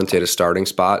absolutely warranted a starting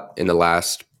spot in the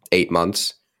last 8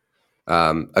 months.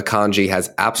 Akanji has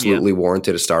absolutely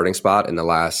warranted a starting spot in the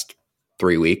last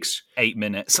 3 weeks. 8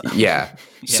 minutes. Yeah.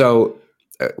 So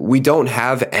we don't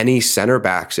have any center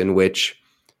backs in which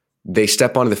they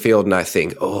step onto the field and I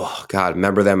think, oh God,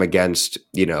 remember them against,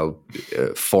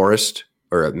 Forest,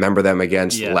 or remember them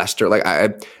against Leicester.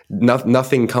 Like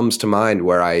nothing comes to mind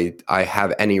where I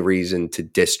have any reason to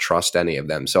distrust any of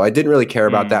them. So I didn't really care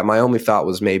about that. My only thought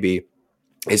was maybe,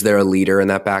 is there a leader in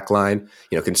that back line?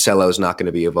 Cancelo's not going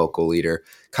to be a vocal leader.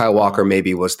 Kyle Walker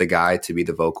maybe was the guy to be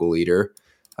the vocal leader.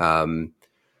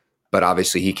 But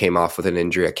obviously he came off with an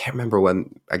injury. I can't remember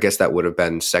when. I guess that would have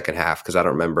been second half because I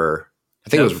don't remember. I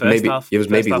think it was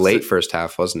maybe late first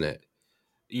half, wasn't it?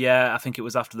 Yeah, I think it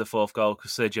was after the fourth goal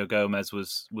because Sergio Gomez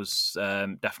was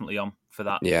definitely on for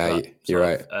that. Yeah, you're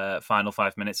right. Final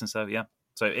 5 minutes and so yeah.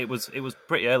 So it was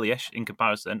pretty early-ish in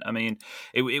comparison. I mean,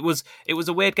 it was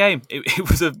a weird game. It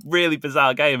was a really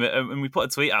bizarre game, and we put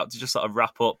a tweet out to just sort of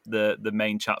wrap up the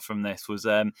main chat from this. Was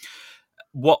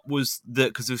what was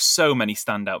because there's so many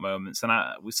standout moments, and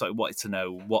we sort of wanted to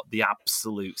know what the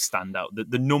absolute standout,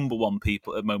 the number one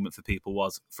moment for people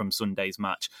was from Sunday's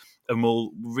match. And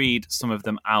we'll read some of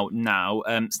them out now.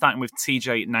 Starting with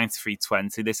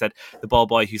TJ9320, they said the ball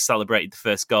boy who celebrated the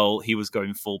first goal, he was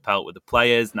going full pelt with the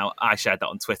players. Now, I shared that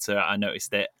on Twitter. I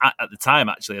noticed it at the time,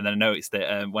 actually, and then I noticed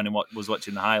it when I was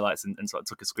watching the highlights and sort of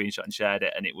took a screenshot and shared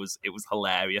it, and it was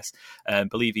hilarious. I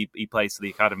believe he plays for the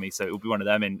academy, so it will be one of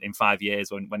them in 5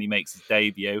 years when he makes his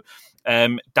debut.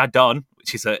 Dadon,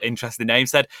 which is an interesting name,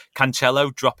 said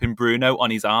Cancelo dropping Bruno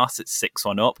on his arse at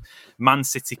 6-1 up. Man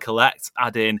City collect,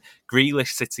 adding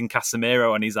Grealish sitting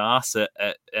Casemiro on his arse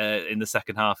in the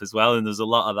second half as well, and there's a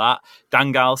lot of that.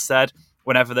 Dangal said,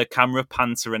 whenever the camera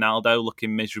pans to Ronaldo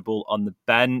looking miserable on the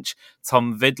bench.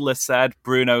 Tom Vidler said,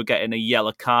 Bruno getting a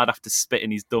yellow card after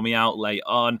spitting his dummy out late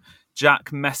on. Jack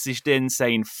messaged in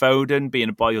saying Foden being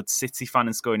a boyhood City fan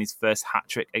and scoring his first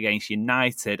hat-trick against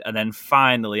United. And then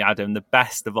finally, Adam, the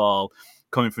best of all,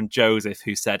 coming from Joseph,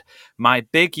 who said, my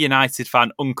big United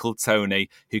fan Uncle Tony,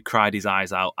 who cried his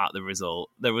eyes out at the result.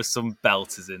 There was some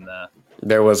belters in there.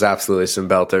 There was absolutely some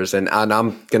belters. And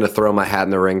I'm going to throw my hat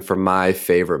in the ring for my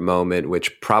favorite moment,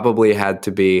 which probably had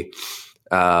to be,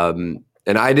 and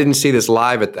I didn't see this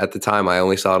live at the time. I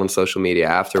only saw it on social media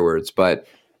afterwards. But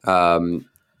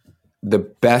the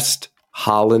best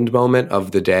Haaland moment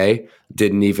of the day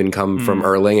didn't even come from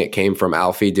Erling. It came from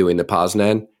Alfie doing the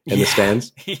Poznan in the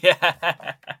stands.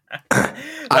 Yeah.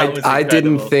 I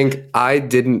didn't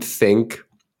think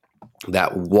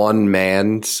that one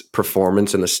man's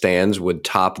performance in the stands would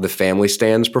top the family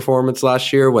stands performance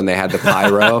last year when they had the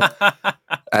pyro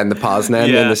and the Poznan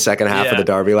in the second half of the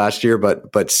derby last year.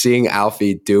 But seeing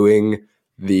Alfie doing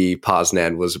the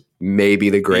Poznan was maybe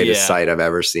the greatest sight I've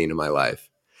ever seen in my life.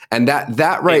 And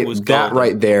that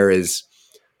right there is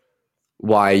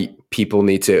why people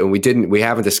need to, and we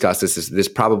haven't discussed this. This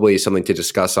probably is something to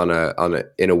discuss in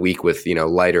a week with,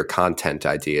 lighter content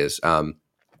ideas.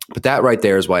 But that right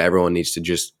there is why everyone needs to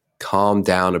just calm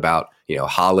down about,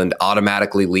 Haaland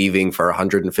automatically leaving for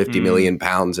 150 million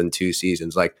pounds in 2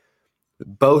 seasons. Like,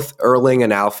 both Erling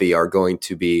and Alfie are going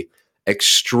to be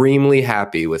extremely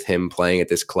happy with him playing at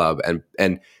this club,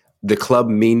 and the club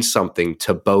means something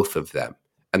to both of them.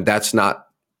 And that's not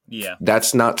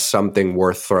something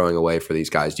worth throwing away for these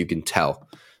guys. You can tell.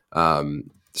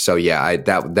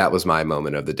 That was my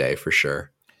moment of the day for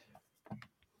sure.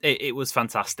 It was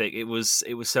fantastic. It was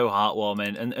so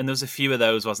heartwarming, and there was a few of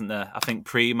those, wasn't there? I think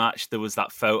pre-match there was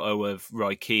that photo of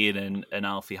Roy Keane and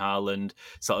Alfie Haaland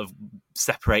sort of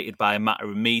separated by a matter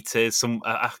of meters.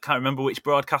 I can't remember which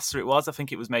broadcaster it was. I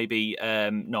think it was maybe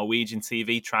Norwegian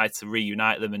TV tried to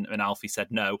reunite them, and Alfie said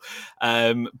no.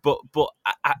 But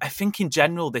I think in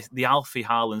general the Alfie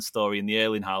Haaland story and the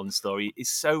Erling Haaland story is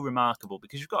so remarkable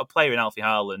because you've got a player in Alfie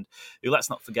Haaland who,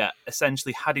 let's not forget,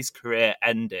 essentially had his career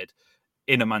ended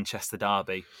in a Manchester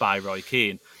derby by Roy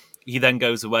Keane. He then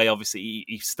goes away. Obviously,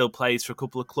 he still plays for a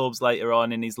couple of clubs later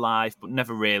on in his life, but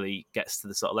never really gets to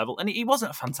the sort of level. And he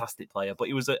wasn't a fantastic player, but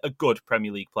he was a good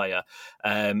Premier League player,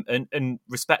 and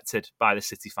respected by the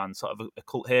City fans, sort of a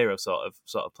cult hero sort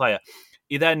of player.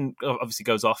 He then obviously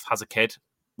goes off, has a kid,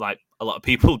 like a lot of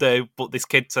people do, but this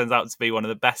kid turns out to be one of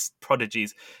the best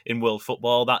prodigies in world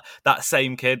football. That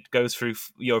same kid goes through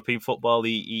European football.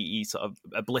 He sort of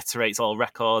obliterates all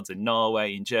records in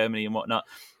Norway, in Germany and whatnot.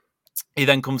 He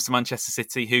then comes to Manchester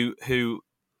City, who,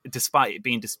 despite it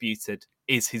being disputed,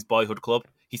 is his boyhood club.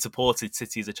 He supported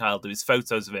City as a child. There's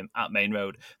photos of him at Main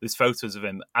Road. There's photos of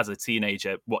him as a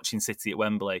teenager watching City at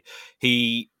Wembley.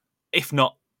 He, if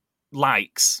not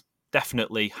likes,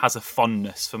 definitely has a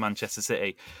fondness for Manchester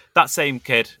City. That same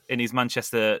kid in his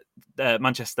Manchester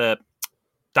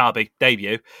derby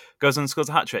debut goes on and scores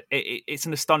a hat-trick. It's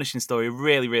an astonishing story, a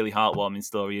really, really heartwarming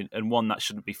story, and one that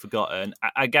shouldn't be forgotten.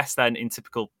 I guess then, in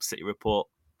typical City Report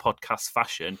podcast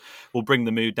fashion, we'll bring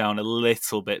the mood down a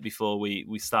little bit before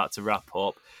we start to wrap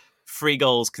up. 3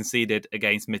 goals conceded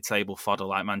against mid-table fodder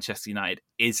like Manchester United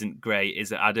isn't great,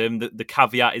 is it, Adam? The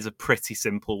caveat is a pretty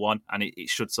simple one, and it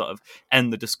should sort of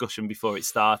end the discussion before it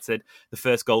started. The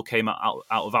first goal came out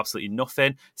of absolutely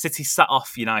nothing. City sat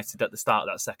off United at the start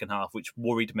of that second half, which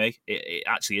worried me. It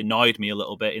actually annoyed me a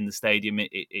little bit in the stadium.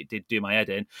 It did do my head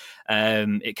in.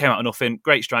 It came out of nothing.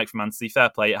 Great strike from Man City. Fair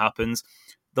play, it happens.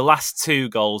 The last 2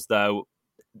 goals, though,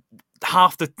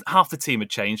 half the team had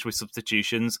changed with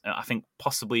substitutions. I think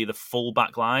possibly the full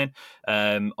back line,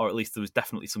 or at least there was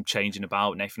definitely some changing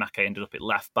about. Nathan Ake ended up at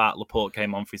left back. Laporte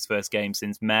came on for his first game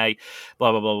since May.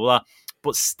 Blah blah blah blah.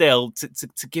 But still,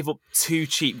 to give up 2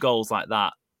 cheap goals like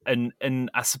that,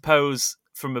 and I suppose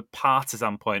from a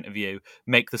partisan point of view,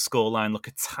 make the scoreline look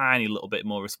a tiny little bit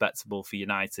more respectable for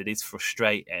United is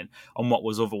frustrating on what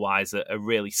was otherwise a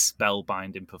really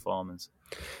spellbinding performance.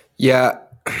 Yeah,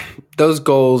 those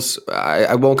goals,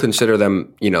 I won't consider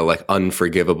them, like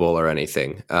unforgivable or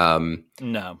anything.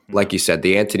 No. Like you said,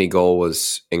 the Antony goal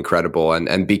was incredible.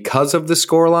 And because of the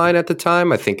scoreline at the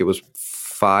time, I think it was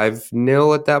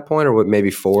 5-0 at that point, or maybe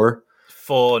 4?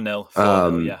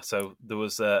 4-0, yeah. So there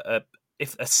was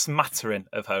a smattering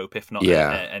of hope, if not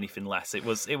anything less. It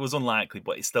was unlikely,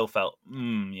 but it still felt,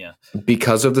 yeah.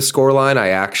 Because of the scoreline, I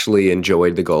actually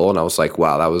enjoyed the goal, and I was like,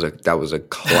 "Wow, that was a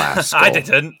class goal." I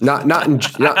didn't,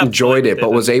 not enjoyed it,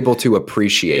 but was able to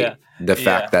appreciate the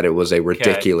fact that it was a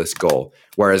ridiculous goal.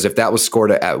 Whereas if that was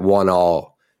scored at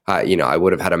 1-1, I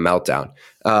would have had a meltdown.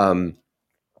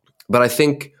 But I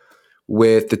think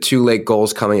with the 2 late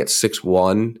goals coming at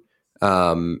 6-1.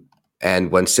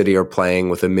 And when City are playing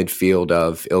with a midfield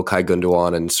of Ilkay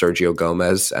Gundogan and Sergio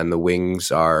Gomez, and the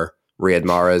wings are Riyad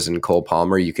Mahrez and Cole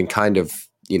Palmer, you can kind of,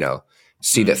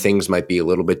 see that things might be a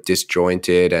little bit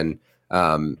disjointed. And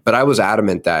but I was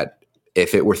adamant that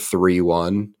if it were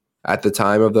 3-1 at the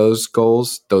time of those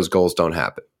goals don't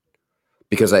happen.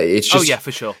 Because it's just... Oh, yeah,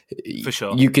 for sure.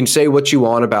 You can say what you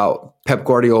want about Pep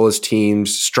Guardiola's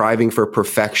teams striving for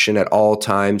perfection at all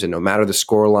times, and no matter the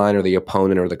scoreline or the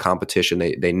opponent or the competition,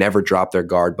 they never drop their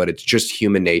guard, but it's just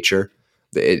human nature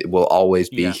It will always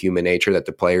be Yeah. human nature that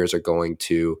the players are going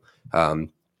to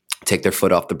take their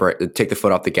foot off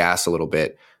the gas a little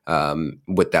bit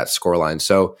with that scoreline.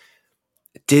 So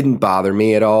it didn't bother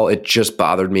me at all. It just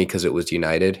bothered me because it was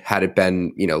United. Had it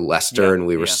been, Leicester and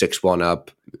we were 6-1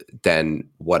 up, then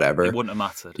whatever. It wouldn't have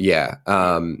mattered. Yeah.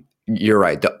 You're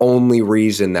right. The only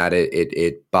reason that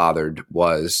it bothered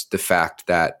was the fact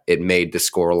that it made the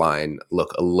scoreline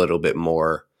look a little bit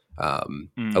more, a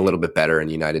little bit better in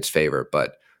United's favor.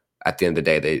 But at the end of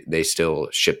the day, they still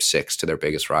ship 6 to their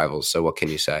biggest rivals. So what can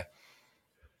you say?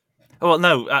 Well,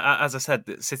 no, as I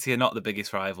said, City are not the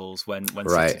biggest rivals when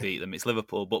Right. City beat them. It's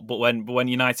Liverpool, but when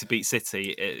United beat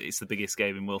City, it's the biggest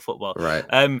game in world football. Right.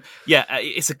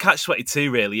 It's a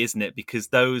catch-22, really, isn't it? Because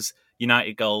those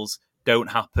United goals don't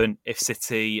happen if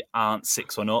City aren't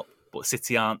 6-1 up, but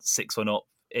City aren't 6-1 up.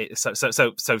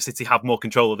 So City have more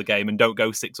control of the game and don't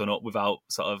go 6-1 up without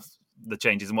sort of the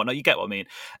changes and whatnot. You get what I mean?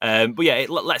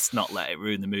 Let's not let it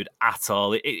ruin the mood at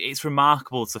all. It's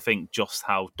remarkable to think just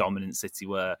how dominant City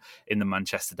were in the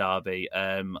Manchester derby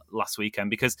last weekend,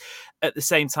 because at the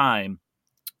same time,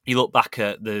 you look back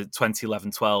at the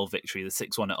 2011-12 victory, the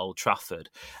 6-1 at Old Trafford,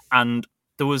 and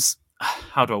there was,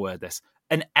 how do I word this?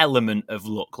 An element of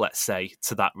luck, let's say,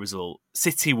 to that result.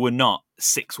 City were not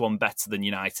 6-1 better than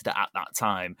United at that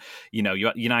time.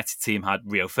 United team had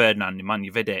Rio Ferdinand,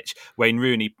 Nemanja Vidic, Wayne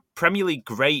Rooney, Premier League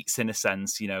greats in a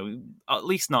sense, at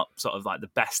least not sort of like the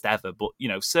best ever, but,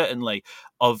 certainly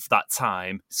of that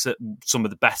time, some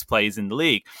of the best players in the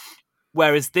league.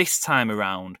 Whereas this time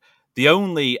around, the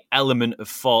only element of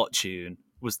fortune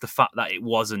was the fact that it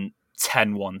wasn't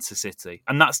 10-1 to City.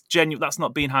 And that's genuine. That's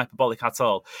not being hyperbolic at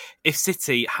all. If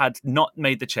City had not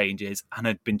made the changes and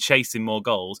had been chasing more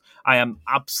goals, I am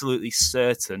absolutely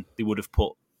certain they would have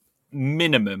put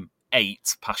minimum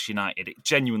 8 past United. It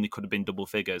genuinely could have been double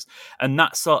figures. And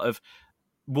that sort of,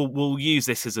 we'll use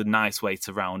this as a nice way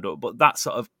to round up, but that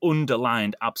sort of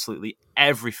underlined absolutely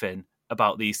everything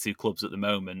about these two clubs at the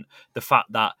moment. The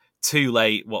fact that too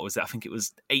late, what was it? I think it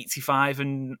was 85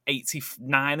 and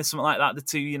 89 or something like that.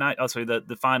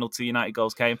 The final 2 United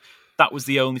goals came. That was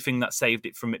the only thing that saved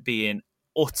it from it being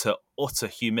utter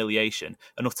humiliation,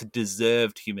 and utter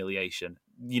deserved humiliation.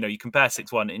 You compare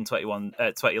 6-1 in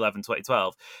 2011,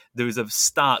 2012. There was a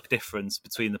stark difference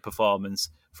between the performance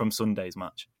from Sunday's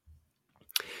match.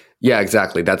 Yeah,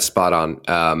 exactly. That's spot on.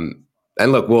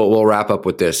 And look, we'll wrap up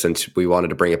with this since we wanted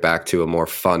to bring it back to a more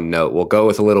fun note. We'll go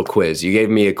with a little quiz. You gave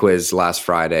me a quiz last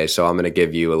Friday, so I'm going to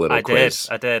give you a little quiz.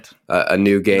 I did. A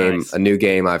new game. Nice. A new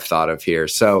game I've thought of here.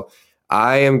 So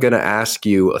I am going to ask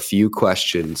you a few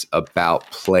questions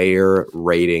about player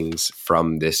ratings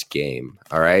from this game.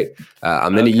 All right.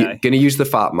 I'm going to use the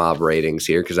FOTMob ratings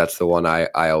here because that's the one I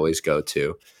always go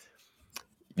to.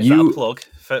 Is that a plug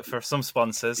for some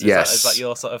sponsors? Yes. Is that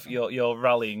your sort of your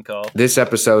rallying call? This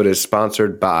episode is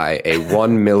sponsored by a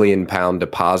 £1 million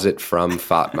deposit from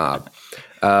FOTMob.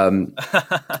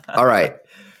 All right.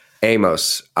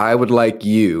 Amos, I would like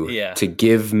you to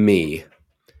give me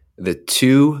the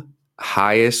 2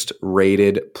 highest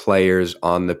rated players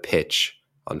on the pitch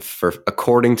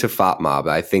according to FOTMob.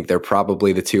 I think they're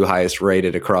probably the 2 highest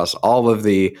rated across all of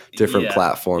the different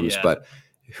platforms, but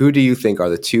who do you think are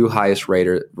the 2 highest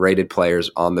rated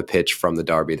players on the pitch from the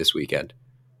derby this weekend?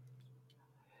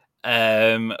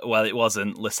 Well, it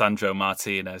wasn't Lisandro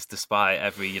Martinez, despite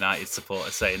every United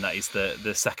supporter saying that he's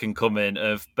the second coming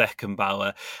of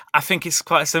Beckenbauer. I think it's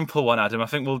quite a simple one, Adam. I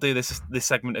think we'll do this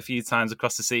segment a few times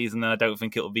across the season, and I don't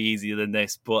think it'll be easier than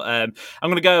this. But I'm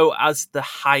going to go as the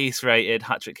highest rated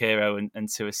hat-trick hero and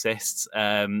 2 assists,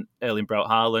 Erling Braut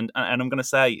Haaland, and I'm going to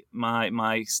say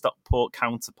my Stockport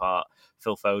counterpart,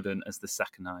 Phil Foden, as the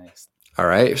second highest. All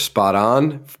right, spot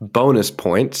on. Bonus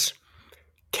points.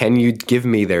 Can you give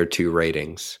me their 2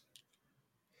 ratings?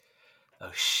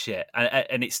 Oh, shit.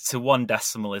 And it's to 1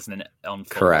 decimal, isn't it? On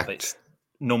Correct. It's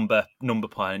number. I'm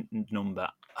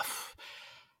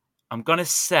going to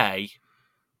say,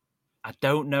 I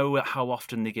don't know how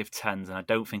often they give 10s, and I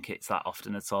don't think it's that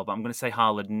often at all, but I'm going to say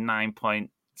Haaland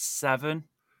 9.7.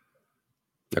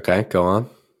 Okay, go on.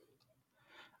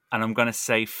 And I'm going to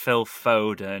say Phil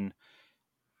Foden,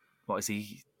 what is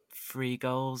he, 3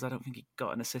 goals? I don't think he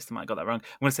got an assist. I might have got that wrong.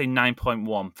 I'm going to say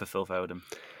 9.1 for Phil Foden.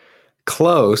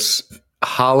 Close.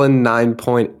 Haaland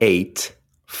 9.8.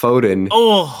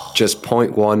 Foden just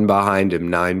 0.1 behind him,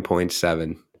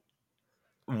 9.7.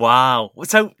 Wow.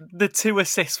 So the 2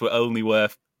 assists were only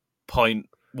worth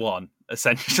 0.1,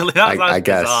 essentially. That's I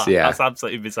guess, bizarre. yeah. That's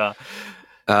absolutely bizarre.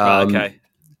 Right,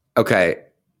 okay.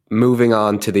 Moving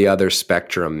on to the other end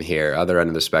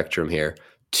of the spectrum here.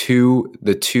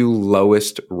 The 2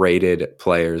 lowest rated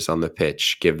players on the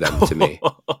pitch. Give them to me.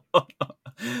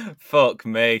 Fuck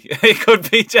me. It could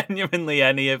be genuinely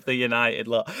any of the United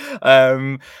lot.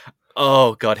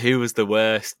 Oh God, who was the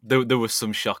worst? There were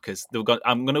some shockers.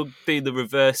 I'm going to do the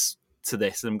reverse to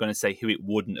this, and I'm going to say who it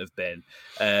wouldn't have been.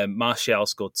 Martial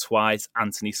scored twice.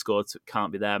 Anthony scored, so it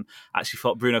can't be them. I actually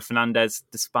thought Bruno Fernandes,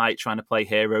 despite trying to play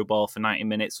hero ball for 90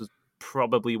 minutes, was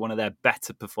probably one of their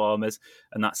better performers,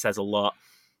 and that says a lot.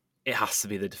 It has to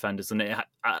be the defenders, and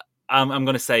I'm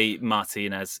going to say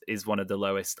Martinez is one of the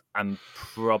lowest, and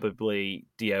probably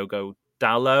Diogo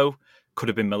Dalot. Could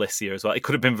have been Milicia as well. It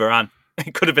could have been Varane.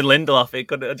 It could have been Lindelof. It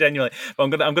could have, genuinely. But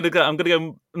I'm gonna go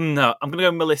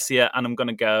Milicia, and I'm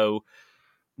gonna go.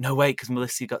 No, wait, because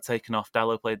Milicia got taken off.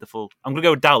 Dalot played the full. I'm gonna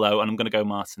go Dalot, and I'm gonna go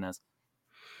Martinez.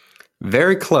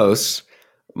 Very close.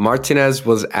 Martinez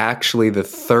was actually the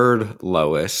third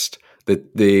lowest.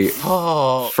 The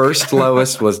first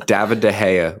lowest was David De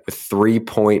Gea with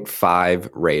 3.5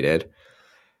 rated.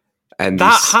 And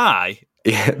that high?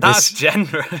 Yeah, that's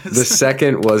generous. The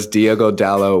second was Diogo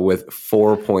Dalot with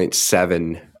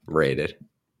 4.7 rated.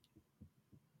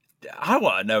 I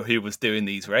want to know who was doing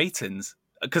these ratings,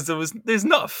 because there's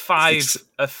not a five. It's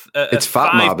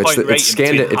FOTMob.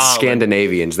 It's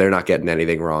Scandinavians. They're not getting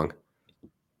anything wrong.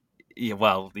 Yeah,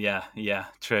 well, yeah,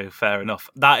 true, fair enough.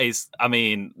 That is, I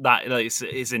mean, that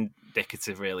is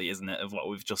indicative, really, isn't it, of what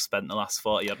we've just spent the last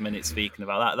 40 odd minutes speaking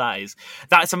about.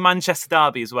 That's a Manchester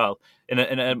derby as well, in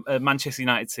a Manchester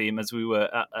United team, as we were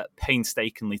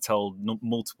painstakingly told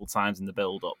multiple times in the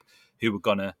build-up, who were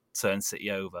gonna turn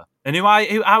City over, and who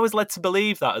I was led to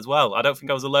believe that as well. I don't think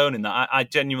I was alone in that. I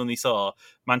genuinely saw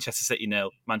Manchester City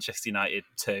 0, Manchester United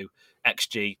 2,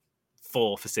 XG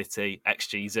 4 for City,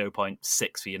 XG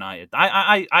 0.6 for United.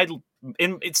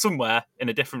 It's somewhere in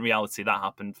a different reality that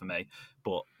happened for me,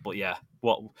 but yeah,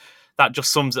 that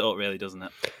just sums it up, really, doesn't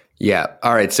it? Yeah.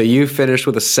 All right. So you finished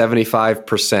with a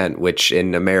 75%, which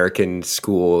in American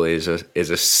school is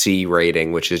a C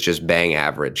rating, which is just bang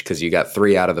average, because you got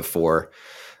 3 out of the 4.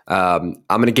 I'm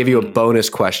going to give you a bonus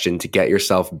question to get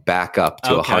yourself back up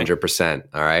to 100%.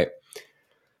 All right.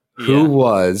 Yeah. Who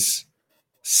was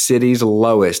City's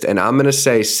lowest? And I'm going to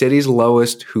say City's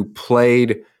lowest who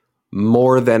played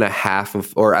more than a half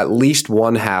of, or at least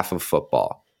one half of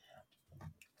football.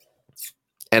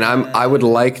 And I would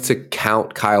like to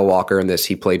count Kyle Walker in this.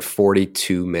 He played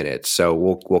 42 minutes, so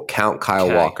we'll count Kyle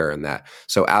Walker in that.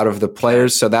 So out of the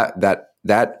players, so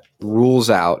that rules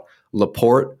out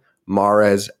Laporte,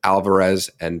 Mahrez, Alvarez,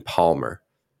 and Palmer.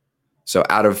 So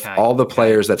out of all the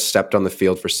players that stepped on the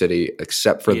field for City,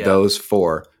 except for those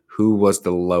 4, who was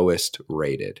the lowest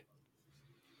rated?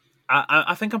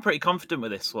 I think I'm pretty confident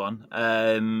with this one.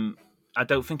 I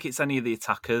don't think it's any of the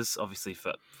attackers. Obviously,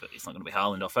 for it's not going to be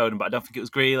Haaland or Foden, but I don't think it was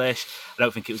Grealish. I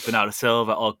don't think it was Bernardo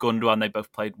Silva or Gundogan. They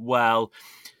both played well.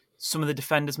 Some of the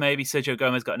defenders, maybe Sergio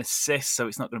Gomez got an assist, so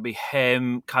it's not going to be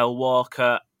him. Kyle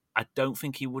Walker, I don't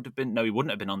think he would have been. No, he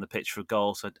wouldn't have been on the pitch for a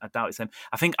goal, so I doubt it's him.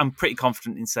 I think I'm pretty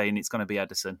confident in saying it's going to be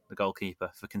Ederson, the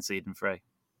goalkeeper, for conceding 3.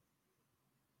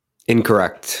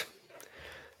 Incorrect.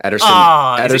 Is it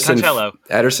Cancelo?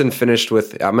 Ederson finished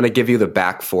with. I'm going to give you the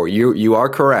back 4. You are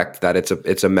correct that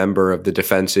it's a member of the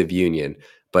defensive union,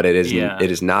 but it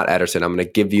is not Ederson. I'm going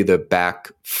to give you the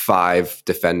back 5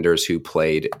 defenders who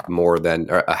played more than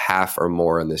a half or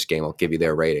more in this game. I'll give you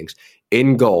their ratings.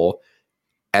 In goal,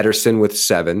 Ederson with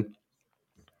 7.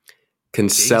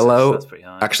 Cancelo. Jesus, that's pretty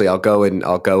high. Actually, I'll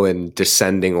go in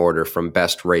descending order from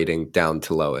best rating down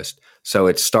to lowest. So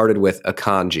it started with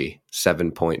Akanji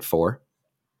 7.4.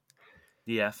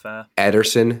 Yeah, fair.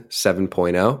 Ederson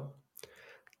 7.0.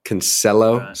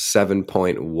 Cancelo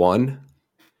 7.1.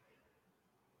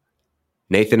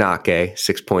 Nathan Ake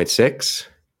 6.6.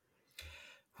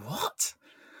 What?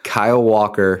 Kyle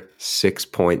Walker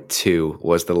 6.2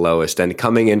 was the lowest. And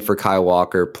coming in for Kyle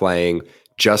Walker, playing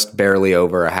just barely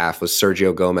over a half, was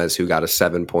Sergio Gomez, who got a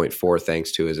 7.4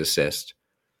 thanks to his assist.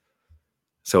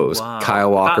 So it was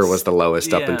Kyle Walker was the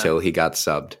lowest up until he got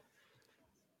subbed.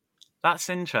 That's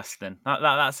interesting.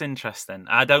 That's interesting.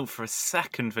 I don't for a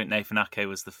second think Nathan Ake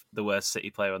was the worst City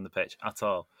player on the pitch at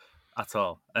all.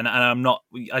 And I'm not,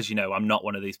 as you know, I'm not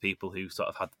one of these people who sort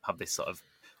of have this sort of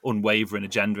unwavering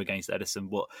agenda against Ederson,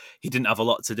 but he didn't have a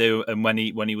lot to do, and when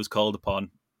he was called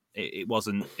upon, it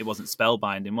wasn't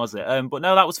spellbinding, was it? But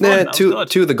no, that was fun. That was good.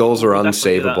 2 of the goals were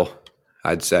unsavable,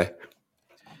 I'd say.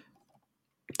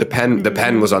 The pen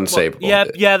was unsavable.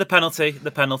 Yeah, the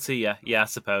penalty. Yeah, I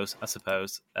suppose.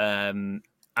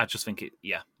 I just think it.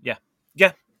 Yeah.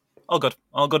 All good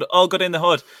in the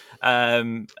hood,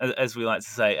 as we like to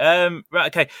say. Right,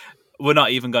 okay. We're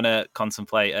not even going to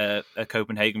contemplate a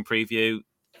Copenhagen preview.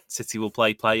 City will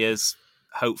play players.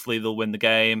 Hopefully, they'll win the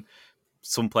game.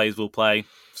 some players will play,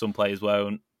 some players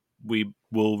won't. We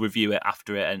will review it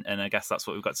after it, and I guess that's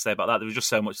what we've got to say about that. There was just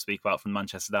so much to speak about from the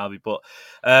Manchester derby, but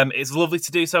it's lovely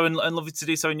to do so, and lovely to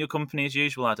do so in your company as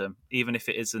usual, Adam, even if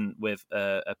it isn't with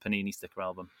a Panini sticker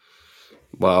album.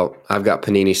 Well, I've got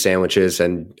panini sandwiches,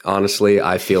 and honestly,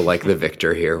 I feel like the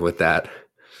victor here with that.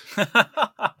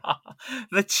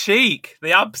 The cheek,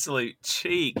 the absolute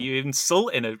cheek! You're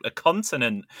insulting a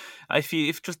continent.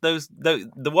 If just the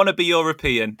wannabe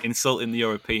European insulting the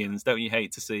Europeans, don't you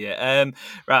hate to see it?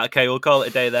 Right, okay, we'll call it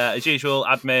a day there. As usual,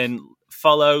 admin,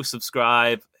 follow,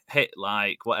 subscribe, hit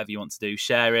like, whatever you want to do.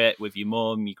 Share it with your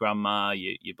mum, your grandma,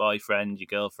 your boyfriend, your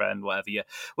girlfriend,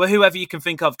 whoever you can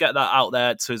think of. Get that out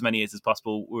there to as many ears as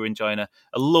possible. We're enjoying a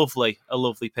lovely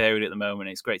period at the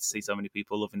moment. It's great to see so many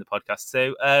people loving the podcast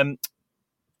too.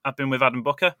 I've been with Adam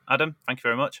Booker. Adam, thank you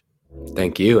very much.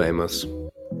 Thank you, Amos.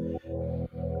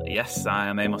 Yes, I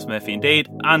am Amos Murphy indeed.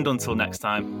 And until next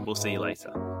time, we'll see you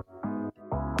later.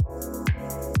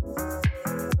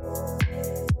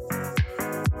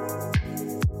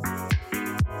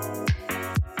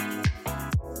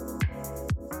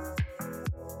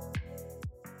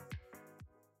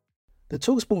 The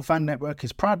TalkSport Fan Network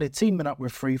is proudly teaming up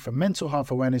with Free for Mental Health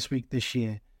Awareness Week this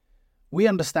year. We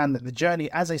understand that the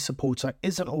journey as a supporter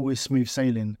isn't always smooth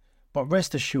sailing, but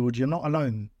rest assured you're not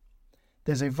alone.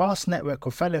 There's a vast network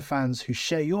of fellow fans who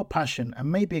share your passion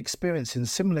and may be experiencing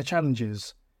similar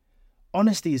challenges.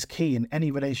 Honesty is key in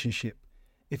any relationship.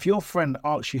 If your friend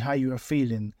asks you how you are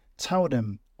feeling, tell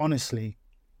them honestly.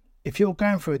 If you're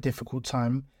going through a difficult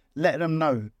time, let them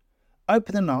know.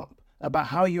 Opening up about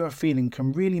how you are feeling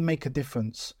can really make a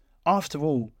difference. After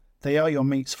all, they are your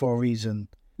mates for a reason.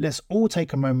 Let's all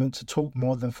take a moment to talk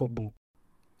more than football.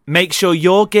 Make sure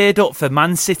you're geared up for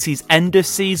Man City's end of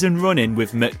season run-in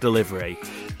with McDelivery.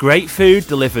 Great food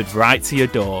delivered right to your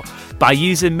door. By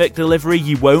using McDelivery,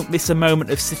 you won't miss a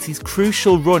moment of City's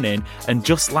crucial run-in, and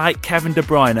just like Kevin De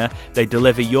Bruyne, they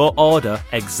deliver your order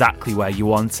exactly where you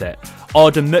want it.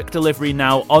 Order McDelivery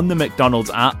now on the McDonald's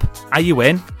app. Are you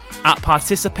in? At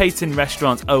participating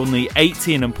restaurants only,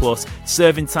 18 and plus,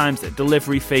 serving times,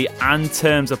 delivery fee and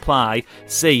terms apply.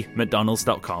 See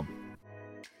mcdonalds.com.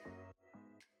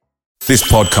 This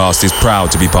podcast is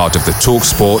proud to be part of the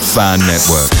TalkSport Fan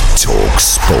Network.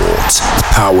 TalkSport.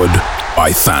 Powered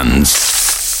by fans.